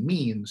teaching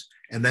means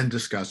and then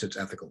discuss its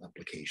ethical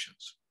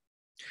implications.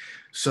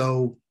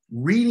 So,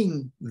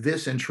 reading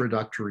this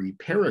introductory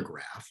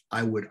paragraph,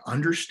 I would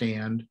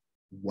understand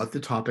what the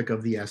topic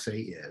of the essay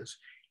is.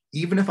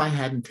 Even if I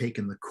hadn't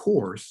taken the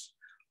course,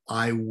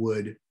 I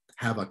would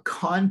have a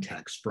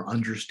context for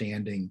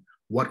understanding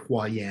what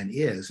Huayan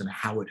is and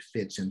how it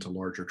fits into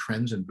larger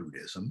trends in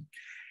Buddhism.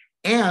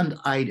 And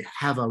I'd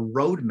have a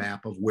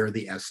roadmap of where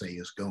the essay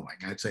is going.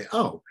 I'd say,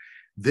 oh,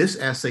 this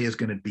essay is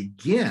going to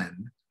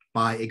begin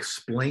by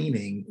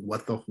explaining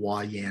what the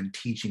Huayan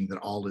teaching that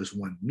all is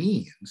one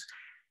means.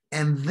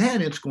 And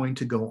then it's going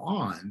to go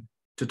on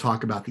to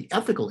talk about the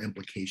ethical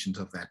implications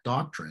of that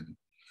doctrine.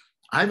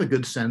 I have a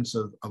good sense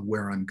of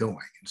where I'm going.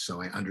 And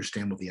so I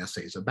understand what the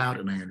essay is about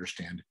and I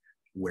understand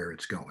where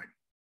it's going.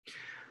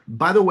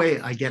 By the way,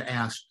 I get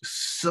asked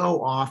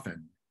so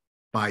often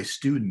by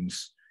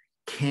students,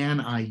 can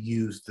I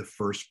use the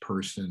first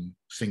person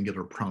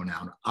singular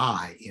pronoun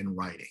I in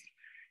writing?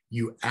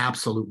 You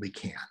absolutely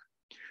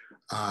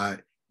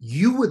can.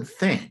 You would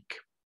think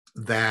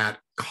that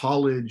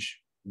college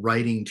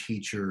writing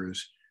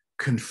teachers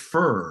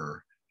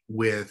confer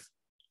with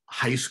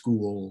high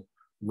school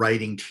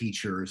writing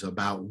teachers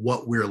about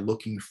what we're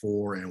looking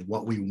for and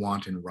what we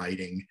want in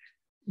writing.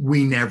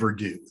 We never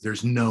do.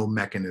 There's no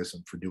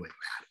mechanism for doing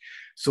that.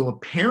 So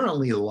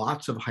apparently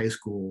lots of high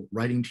school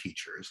writing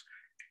teachers,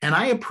 and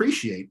I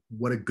appreciate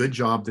what a good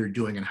job they're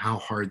doing and how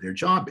hard their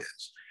job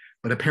is,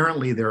 but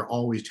apparently they're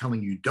always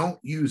telling you, don't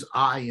use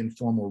I in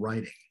formal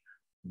writing.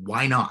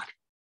 Why not?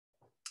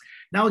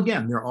 Now,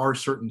 again, there are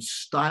certain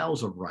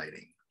styles of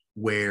writing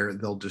where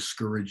they'll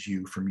discourage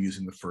you from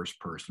using the first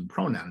person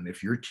pronoun. And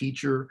if your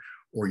teacher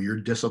or your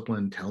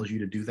discipline tells you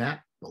to do that,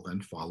 well,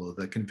 then follow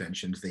the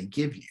conventions they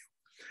give you.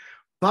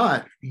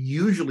 But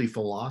usually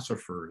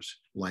philosophers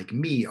like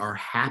me are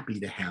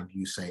happy to have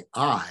you say,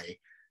 I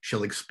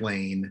shall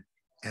explain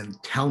and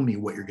tell me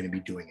what you're going to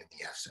be doing in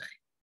the essay.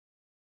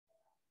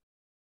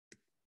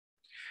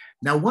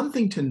 Now, one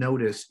thing to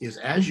notice is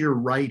as you're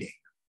writing,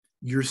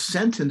 your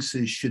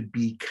sentences should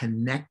be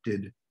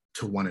connected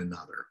to one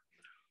another.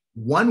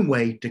 One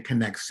way to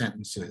connect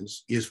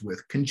sentences is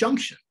with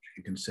conjunction.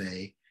 You can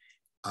say,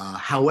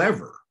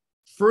 however,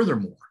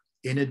 furthermore,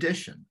 in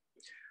addition.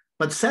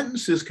 But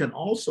sentences can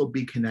also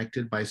be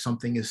connected by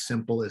something as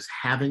simple as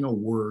having a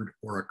word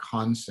or a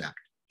concept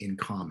in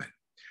common.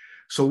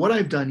 So what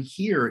I've done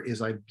here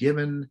is I've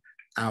given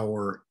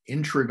our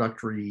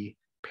introductory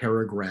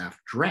paragraph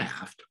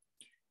draft,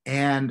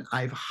 and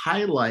I've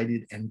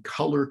highlighted and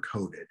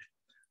color-coded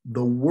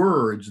the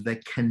words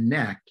that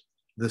connect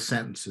the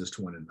sentences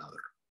to one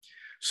another.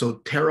 So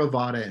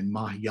Theravada and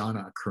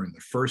Mahayana occur in the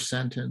first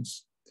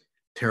sentence.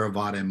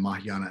 Theravada and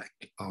Mahayana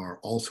are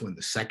also in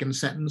the second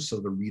sentence,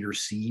 so the reader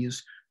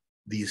sees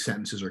these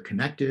sentences are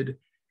connected.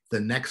 The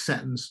next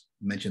sentence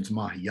mentions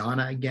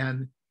Mahayana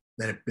again.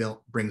 Then it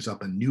brings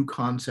up a new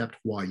concept,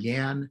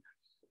 Huayan.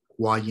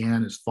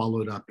 Huayan is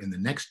followed up in the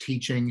next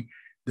teaching.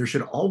 There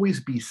should always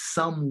be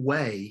some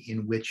way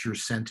in which your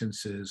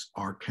sentences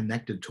are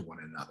connected to one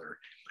another.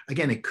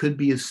 Again, it could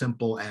be as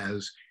simple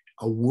as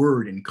a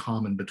word in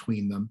common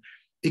between them.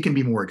 It can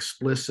be more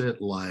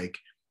explicit, like,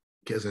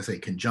 as I say,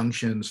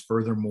 conjunctions,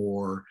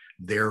 furthermore,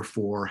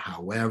 therefore,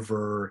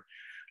 however,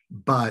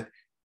 but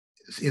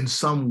in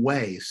some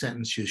way,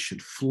 sentences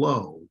should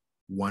flow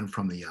one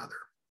from the other.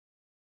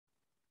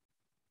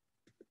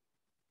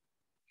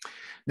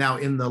 Now,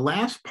 in the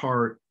last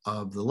part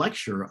of the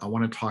lecture, I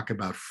want to talk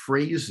about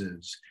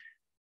phrases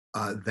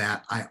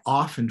that I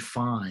often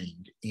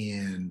find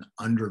in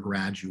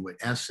undergraduate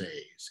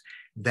essays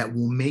that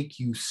will make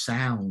you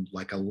sound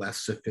like a less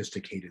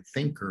sophisticated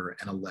thinker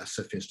and a less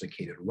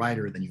sophisticated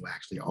writer than you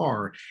actually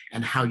are,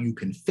 and how you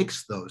can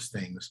fix those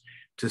things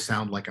to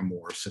sound like a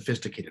more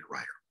sophisticated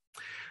writer.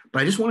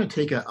 But I just want to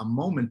take a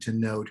moment to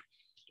note,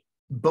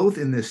 both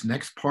in this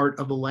next part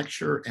of the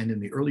lecture and in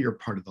the earlier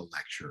part of the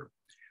lecture,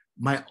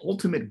 my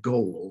ultimate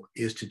goal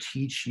is to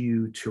teach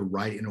you to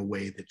write in a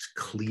way that's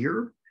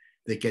clear,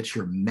 that gets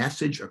your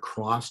message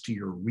across to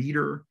your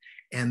reader,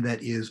 and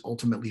that is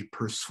ultimately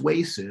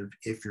persuasive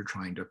if you're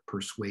trying to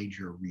persuade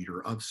your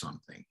reader of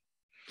something.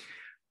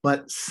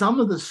 But some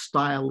of the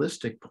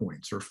stylistic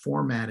points or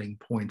formatting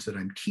points that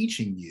I'm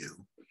teaching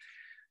you,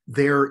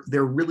 they're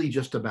really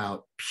just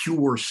about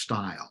pure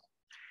style.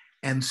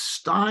 And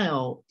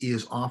style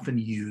is often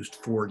used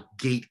for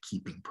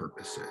gatekeeping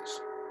purposes,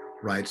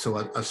 right? So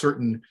a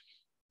certain,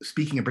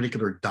 speaking a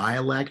particular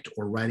dialect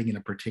or writing in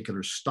a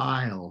particular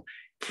style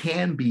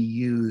can be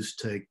used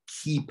to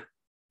keep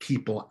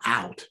people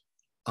out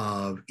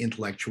of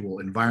intellectual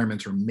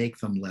environments or make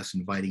them less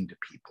inviting to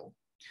people.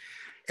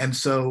 And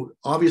so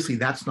obviously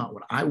that's not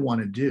what I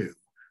want to do.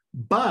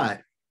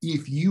 But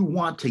if you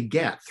want to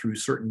get through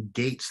certain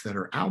gates that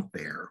are out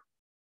there,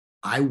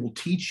 I will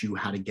teach you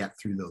how to get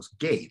through those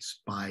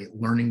gates by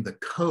learning the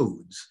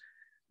codes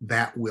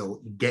that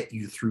will get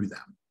you through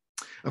them.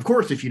 Of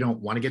course, if you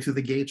don't want to get through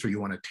the gates or you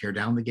want to tear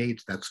down the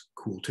gates, that's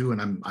cool too.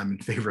 And I'm in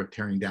favor of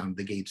tearing down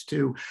the gates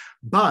too.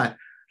 But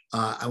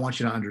I want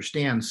you to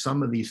understand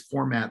some of these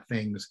format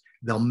things,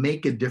 they'll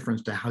make a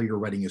difference to how your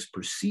writing is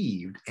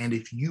perceived. And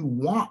if you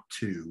want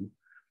to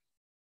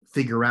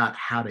figure out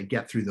how to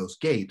get through those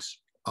gates,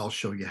 I'll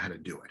show you how to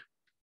do it.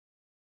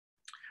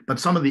 But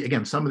some of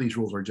these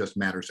rules are just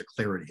matters of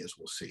clarity, as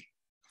we'll see.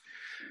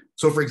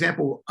 So for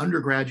example,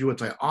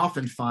 undergraduates, I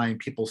often find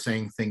people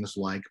saying things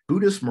like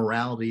Buddhist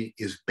morality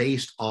is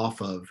based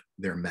off of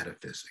their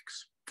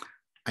metaphysics.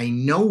 I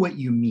know what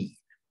you mean,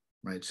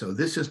 right? So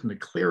this isn't a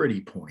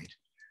clarity point,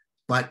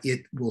 but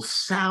it will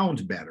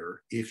sound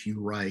better if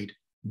you write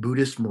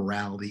Buddhist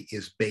morality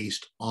is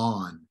based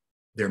on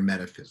their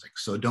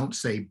metaphysics. So don't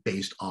say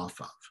based off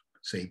of,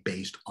 say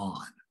based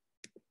on.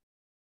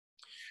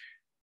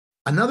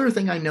 Another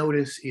thing I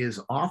notice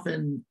is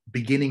often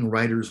beginning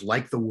writers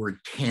like the word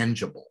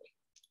tangible.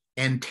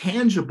 And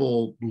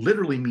tangible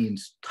literally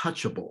means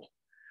touchable,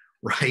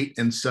 right?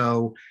 And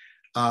so,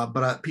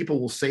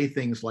 people will say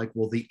things like,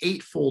 well, the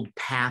Eightfold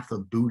Path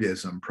of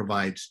Buddhism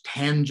provides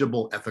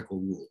tangible ethical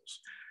rules.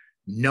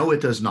 No,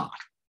 it does not.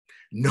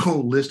 No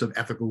list of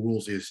ethical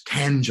rules is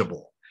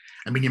tangible.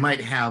 I mean, you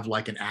might have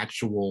like an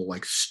actual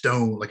like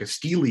stone, like a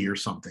stele or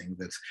something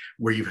that's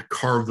where you've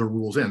carved the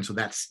rules in. So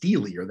that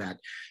stele or that,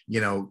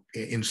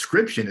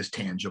 inscription is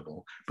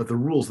tangible, but the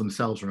rules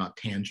themselves are not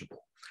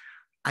tangible.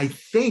 I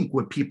think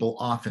what people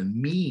often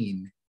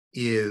mean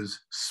is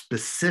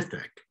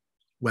specific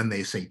when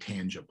they say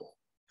tangible.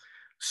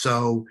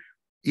 So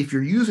if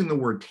you're using the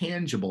word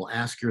tangible,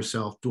 ask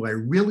yourself, do I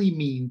really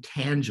mean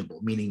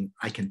tangible, meaning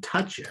I can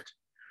touch it?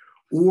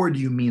 Or do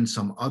you mean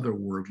some other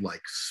word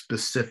like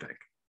specific?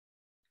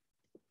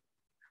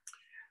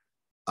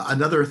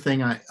 Another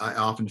thing I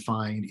often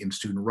find in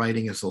student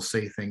writing is they'll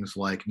say things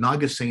like,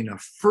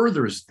 Nagasena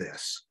furthers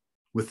this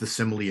with the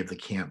simile of the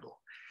candle.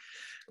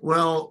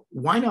 Well,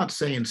 why not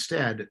say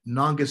instead,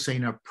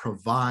 Nagasena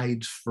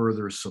provides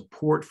further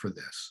support for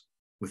this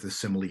with the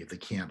simile of the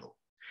candle?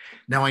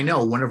 Now, I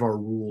know one of our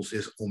rules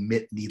is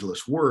omit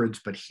needless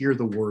words, but here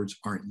the words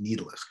aren't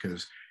needless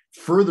because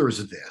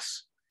furthers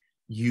this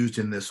used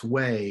in this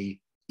way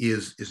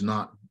is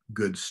not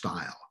good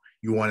style.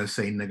 You want to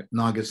say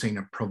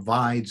Nagasena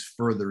provides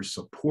further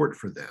support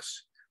for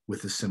this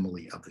with the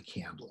simile of the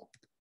candle.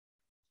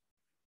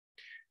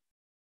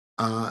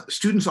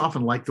 Students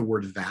often like the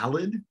word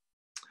valid.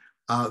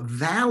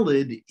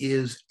 Valid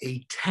is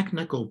a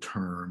technical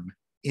term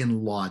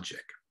in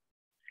logic.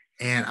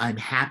 And I'm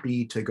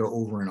happy to go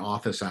over in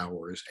office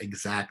hours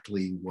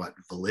exactly what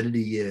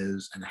validity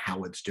is and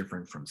how it's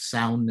different from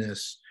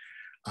soundness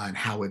and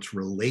how it's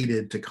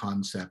related to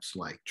concepts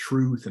like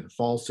truth and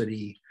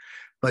falsity.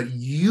 But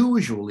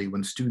usually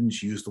when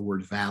students use the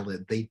word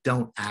valid, they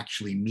don't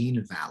actually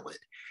mean valid.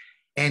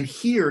 And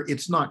here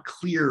it's not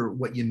clear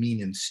what you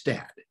mean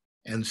instead.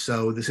 And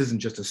so this isn't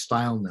just a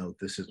style note,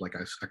 this is like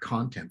a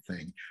content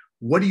thing.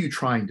 What are you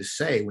trying to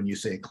say when you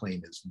say a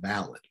claim is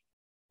valid?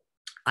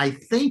 I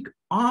think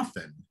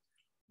often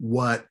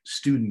what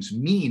students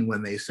mean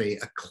when they say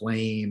a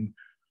claim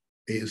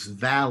is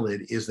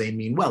valid is they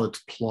mean, well,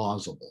 it's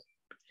plausible.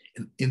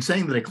 In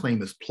saying that a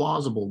claim is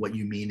plausible, what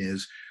you mean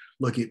is,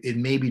 look, it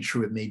may be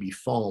true, it may be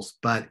false,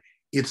 but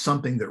it's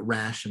something that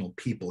rational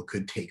people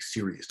could take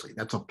seriously.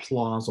 That's a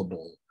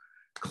plausible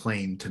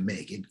claim to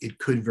make. It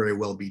could very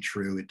well be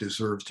true. It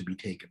deserves to be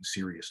taken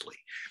seriously.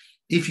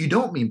 If you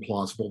don't mean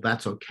plausible,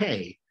 that's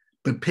okay,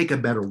 but pick a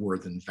better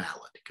word than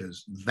valid,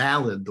 because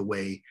valid, the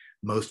way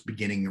most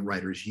beginning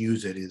writers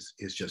use it, is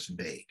just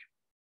vague.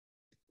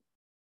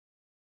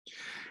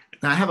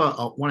 Now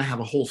I want to have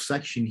a whole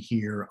section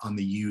here on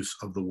the use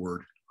of the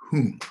word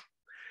whom.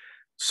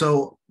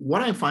 So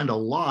what I find a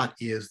lot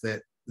is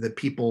that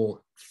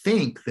people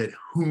think that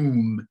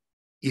whom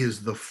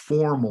is the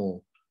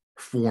formal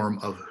form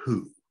of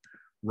who,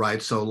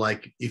 right? So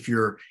like if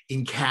you're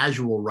in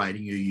casual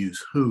writing, you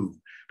use who,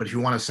 but if you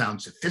want to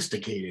sound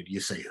sophisticated, you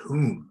say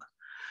whom.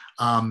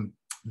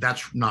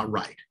 That's not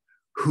right.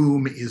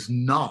 Whom is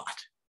not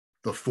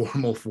the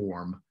formal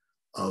form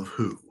of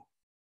who.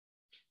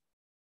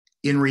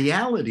 In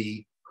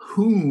reality,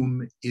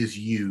 whom is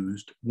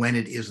used when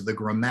it is the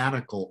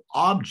grammatical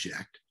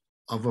object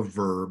of a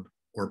verb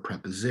or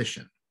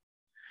preposition.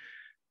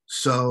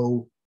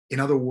 So in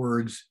other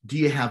words, do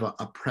you have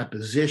a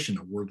preposition,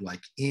 a word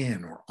like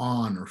in or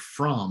on or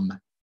from,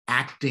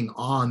 acting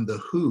on the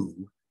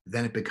who,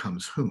 then it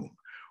becomes whom?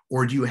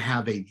 Or do you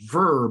have a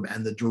verb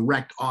and the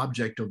direct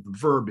object of the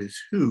verb is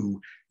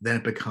who, then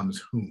it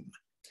becomes whom?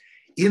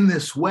 In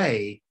this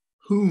way,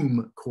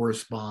 whom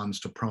corresponds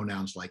to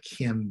pronouns like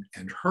him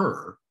and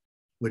her,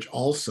 which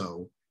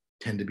also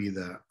tend to be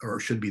or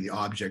should be the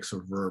objects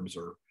of verbs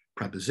or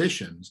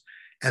prepositions,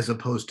 as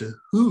opposed to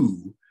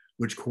who,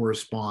 which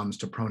corresponds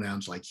to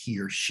pronouns like he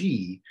or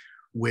she,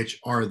 which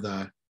are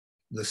the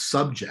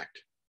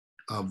subject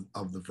of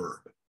the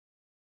verb.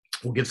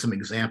 We'll give some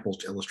examples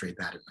to illustrate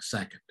that in a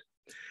second.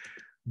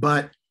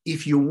 But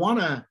if you want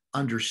to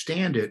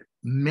understand it,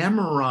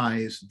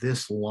 memorize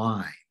this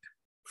line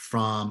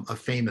from a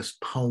famous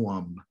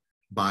poem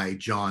by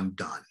John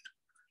Donne.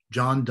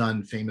 John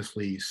Donne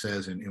famously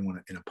says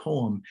in a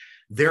poem,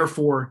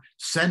 "Therefore,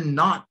 send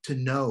not to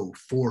know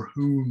for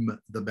whom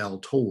the bell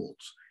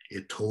tolls.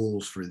 It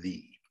tolls for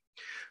thee."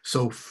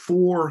 So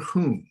for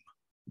whom?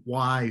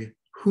 Why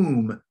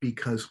whom?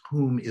 Because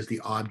whom is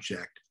the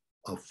object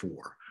of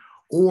for.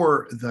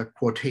 Or the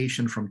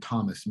quotation from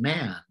Thomas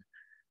Mann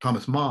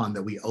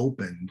that we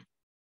opened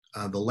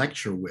the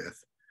lecture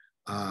with,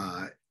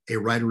 a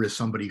writer is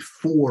somebody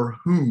for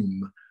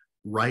whom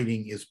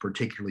writing is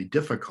particularly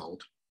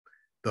difficult.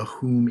 The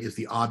whom is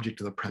the object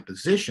of the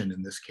preposition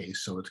in this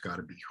case, so it's got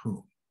to be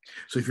whom.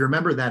 So if you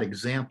remember that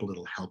example,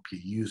 it'll help you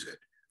use it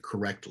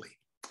correctly.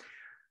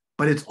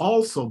 But it's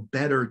also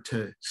better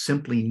to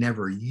simply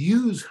never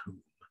use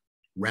whom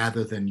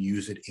rather than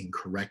use it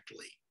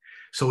incorrectly.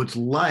 So it's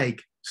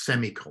like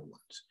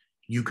semicolons.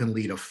 You can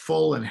lead a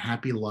full and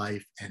happy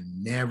life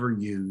and never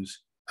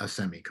use a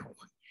semicolon.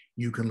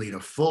 You can lead a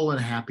full and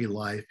happy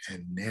life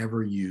and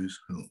never use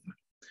whom.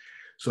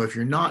 So if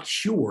you're not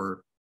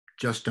sure,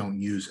 just don't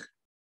use it.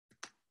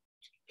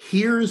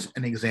 Here's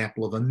an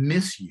example of a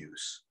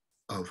misuse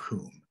of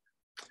whom.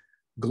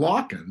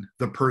 Glaucon,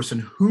 the person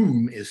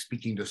whom is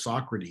speaking to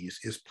Socrates,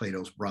 is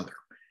Plato's brother.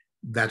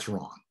 That's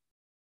wrong.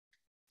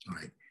 All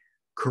right.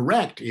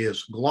 Correct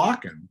is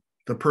Glaucon,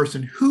 the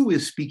person who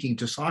is speaking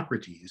to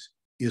Socrates,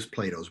 is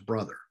Plato's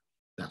brother.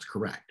 That's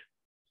correct.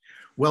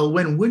 Well,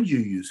 when would you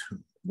use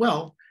whom?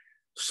 Well,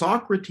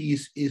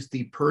 Socrates is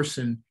the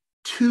person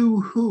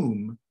to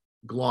whom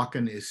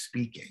Glaucon is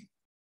speaking.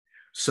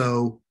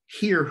 So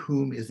here,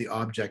 whom is the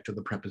object of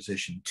the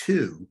preposition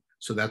to,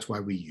 so that's why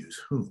we use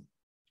whom.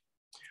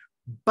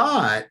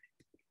 But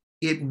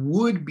it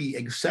would be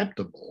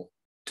acceptable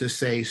to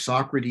say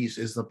Socrates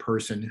is the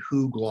person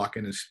who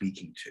Glaucon is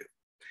speaking to.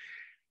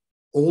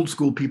 Old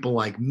school people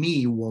like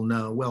me will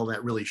know, well,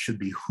 that really should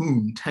be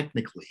whom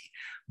technically,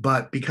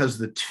 but because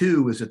the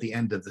to is at the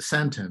end of the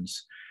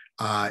sentence,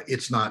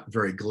 it's not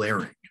very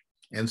glaring.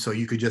 And so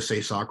you could just say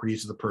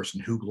Socrates is the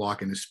person who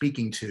Glaucon is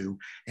speaking to,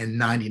 and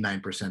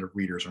 99% of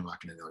readers are not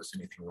going to notice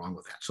anything wrong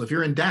with that. So if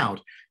you're in doubt,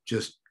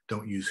 just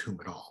don't use whom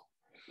at all.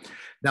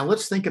 Now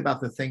let's think about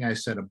the thing I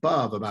said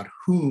above about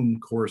whom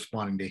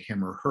corresponding to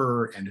him or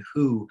her and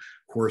who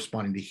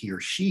corresponding to he or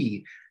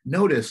she.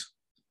 Notice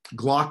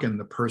Glaucon,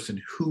 the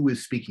person who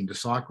is speaking to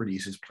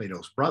Socrates, is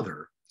Plato's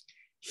brother.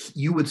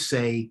 You would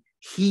say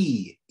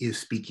he is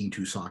speaking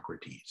to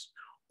Socrates,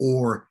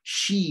 or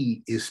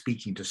she is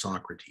speaking to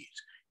Socrates.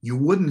 You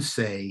wouldn't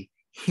say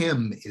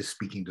him is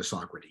speaking to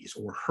Socrates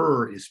or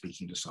her is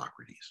speaking to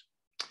Socrates.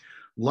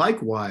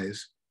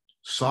 Likewise,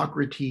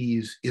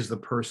 Socrates is the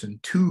person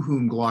to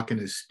whom Glaucon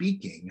is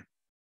speaking.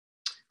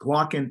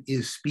 Glaucon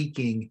is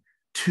speaking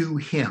to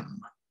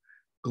him.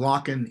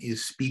 Glaucon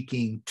is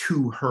speaking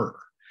to her,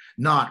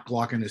 not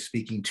Glaucon is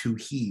speaking to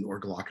he or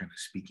Glaucon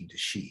is speaking to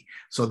she.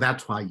 So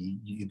that's why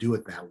you do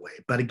it that way.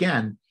 But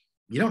again,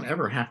 you don't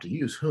ever have to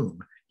use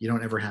whom. You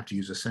don't ever have to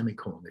use a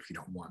semicolon if you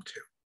don't want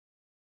to.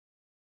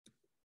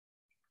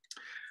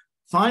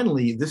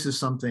 Finally, this is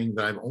something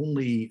that I've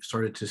only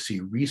started to see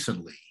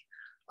recently.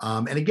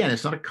 And again,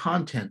 it's not a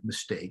content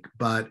mistake,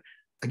 but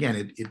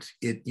again,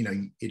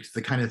 it's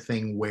the kind of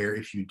thing where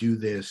if you do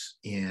this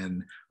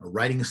in a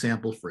writing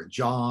sample for a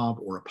job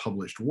or a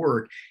published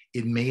work,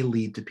 it may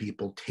lead to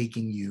people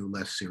taking you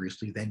less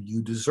seriously than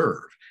you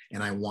deserve.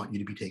 And I want you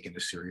to be taken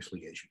as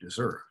seriously as you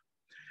deserve.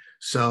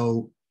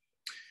 So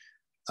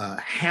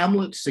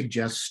Hamlet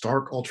suggests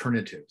stark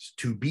alternatives,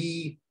 to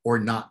be or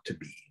not to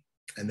be.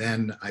 And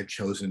then I've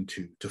chosen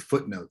to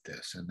footnote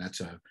this, and that's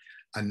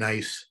a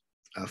nice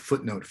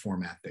footnote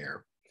format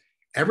there.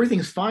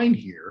 Everything's fine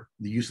here.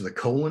 The use of the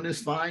colon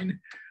is fine.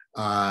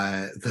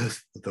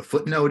 The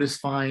footnote is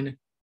fine,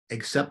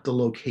 except the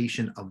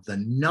location of the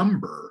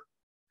number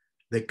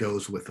that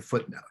goes with the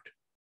footnote.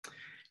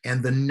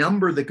 And the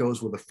number that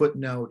goes with a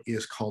footnote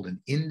is called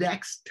an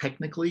index,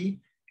 technically.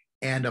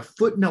 And a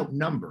footnote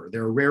number,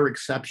 there are rare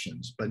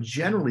exceptions, but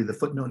generally the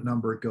footnote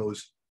number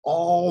goes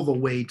all the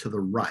way to the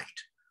right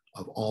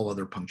of all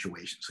other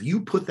punctuation. So you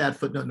put that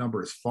footnote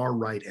number as far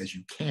right as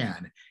you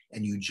can,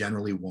 and you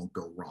generally won't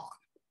go wrong.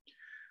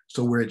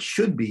 So where it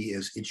should be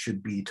is it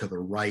should be to the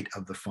right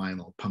of the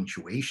final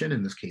punctuation,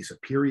 in this case, a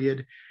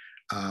period.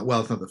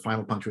 well, it's not the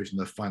final punctuation,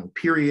 the final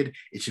period.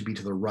 It should be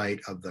to the right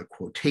of the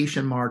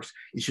quotation marks.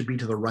 It should be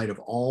to the right of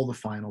all the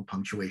final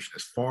punctuation,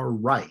 as far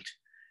right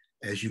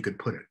as you could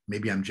put it.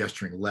 Maybe I'm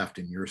gesturing left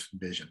in your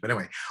vision, but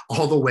anyway,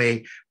 all the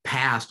way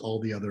past all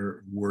the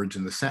other words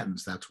in the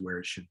sentence, that's where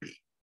it should be.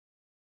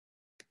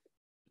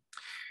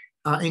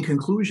 In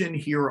conclusion,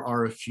 here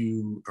are a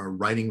few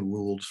writing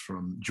rules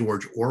from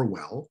George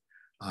Orwell,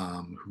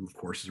 who of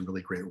course is a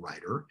really great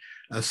writer.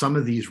 Some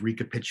of these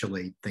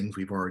recapitulate things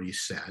we've already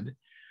said.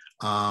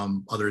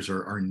 Others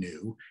are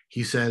new.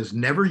 He says,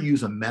 never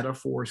use a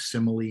metaphor,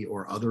 simile,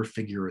 or other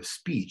figure of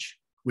speech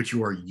which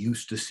you are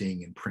used to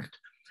seeing in print.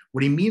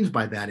 What he means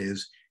by that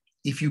is,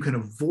 if you can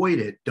avoid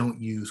it, don't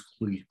use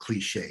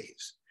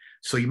cliches.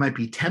 So you might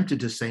be tempted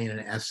to say in an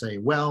essay,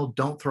 well,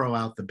 don't throw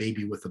out the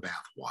baby with the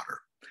bathwater.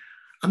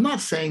 I'm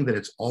not saying that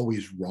it's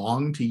always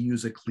wrong to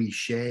use a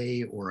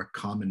cliche or a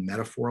common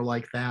metaphor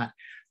like that,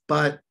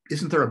 but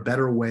isn't there a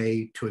better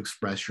way to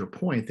express your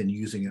point than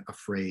using a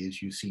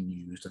phrase you've seen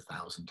used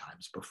 1,000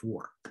 times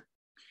before?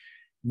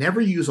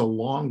 Never use a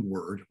long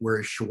word where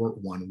a short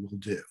one will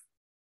do.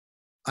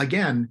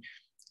 Again,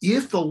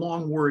 if the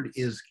long word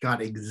is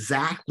got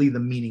exactly the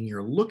meaning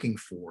you're looking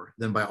for,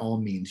 then by all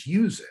means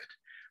use it.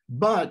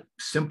 But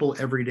simple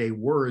everyday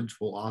words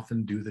will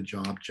often do the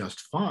job just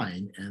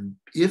fine. And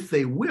if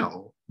they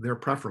will, they're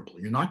preferable.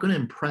 You're not going to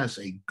impress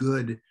a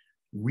good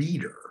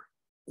reader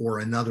or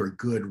another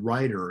good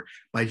writer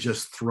by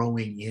just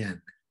throwing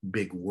in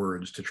big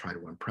words to try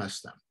to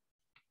impress them.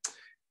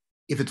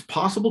 If it's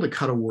possible to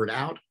cut a word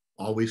out,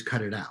 always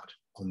cut it out.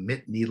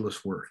 Omit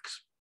needless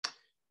words.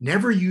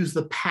 Never use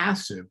the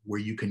passive where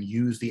you can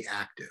use the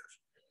active.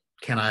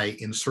 Can I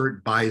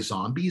insert by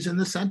zombies in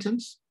the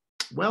sentence?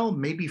 Well,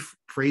 maybe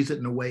phrase it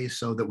in a way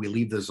so that we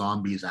leave the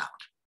zombies out.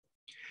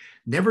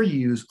 Never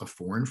use a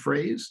foreign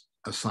phrase,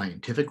 a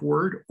scientific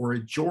word, or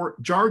a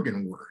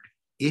jargon word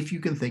if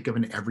you can think of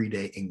an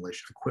everyday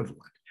English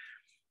equivalent.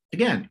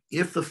 Again,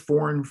 if the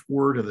foreign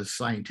word or the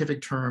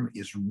scientific term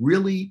is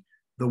really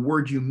the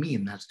word you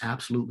mean, that's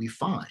absolutely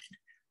fine,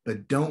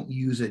 but don't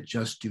use it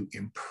just to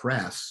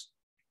impress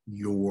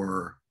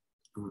your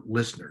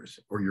listeners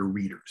or your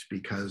readers,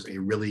 because a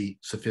really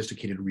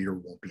sophisticated reader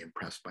won't be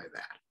impressed by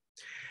that.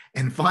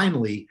 And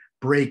finally,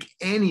 break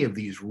any of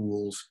these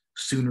rules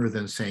sooner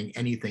than saying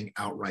anything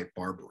outright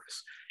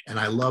barbarous. And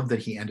I love that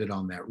he ended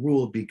on that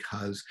rule,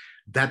 because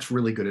that's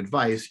really good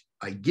advice.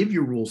 I give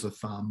you rules of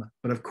thumb,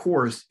 but of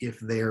course, if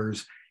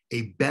there's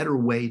a better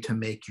way to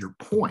make your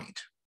point,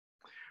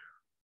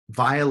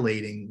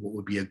 violating what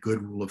would be a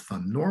good rule of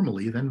thumb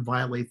normally, then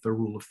violate the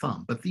rule of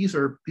thumb. But these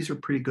are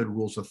pretty good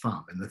rules of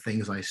thumb. And the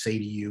things I say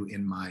to you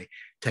in my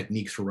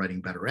techniques for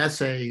writing better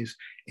essays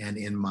and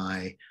in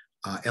my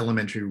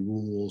elementary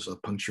rules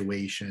of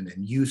punctuation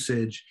and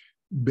usage,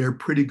 they're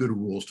pretty good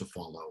rules to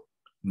follow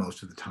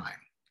most of the time.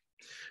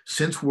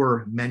 Since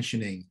we're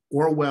mentioning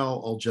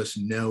Orwell, I'll just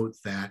note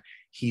that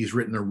he's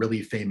written a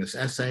really famous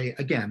essay.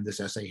 Again,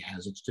 this essay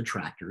has its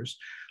detractors,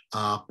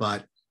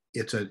 but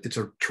it's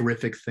a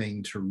terrific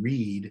thing to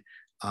read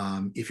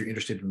if you're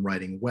interested in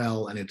writing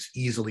well, and it's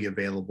easily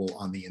available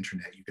on the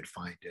internet. You could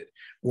find it,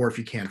 or if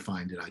you can't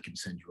find it, I can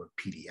send you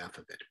a PDF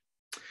of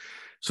it.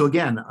 So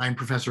again, I'm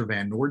Professor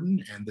Van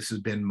Norden, and this has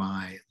been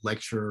my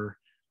lecture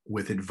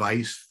with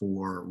advice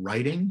for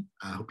writing.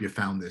 I hope you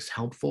found this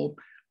helpful.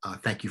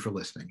 Thank you for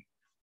listening.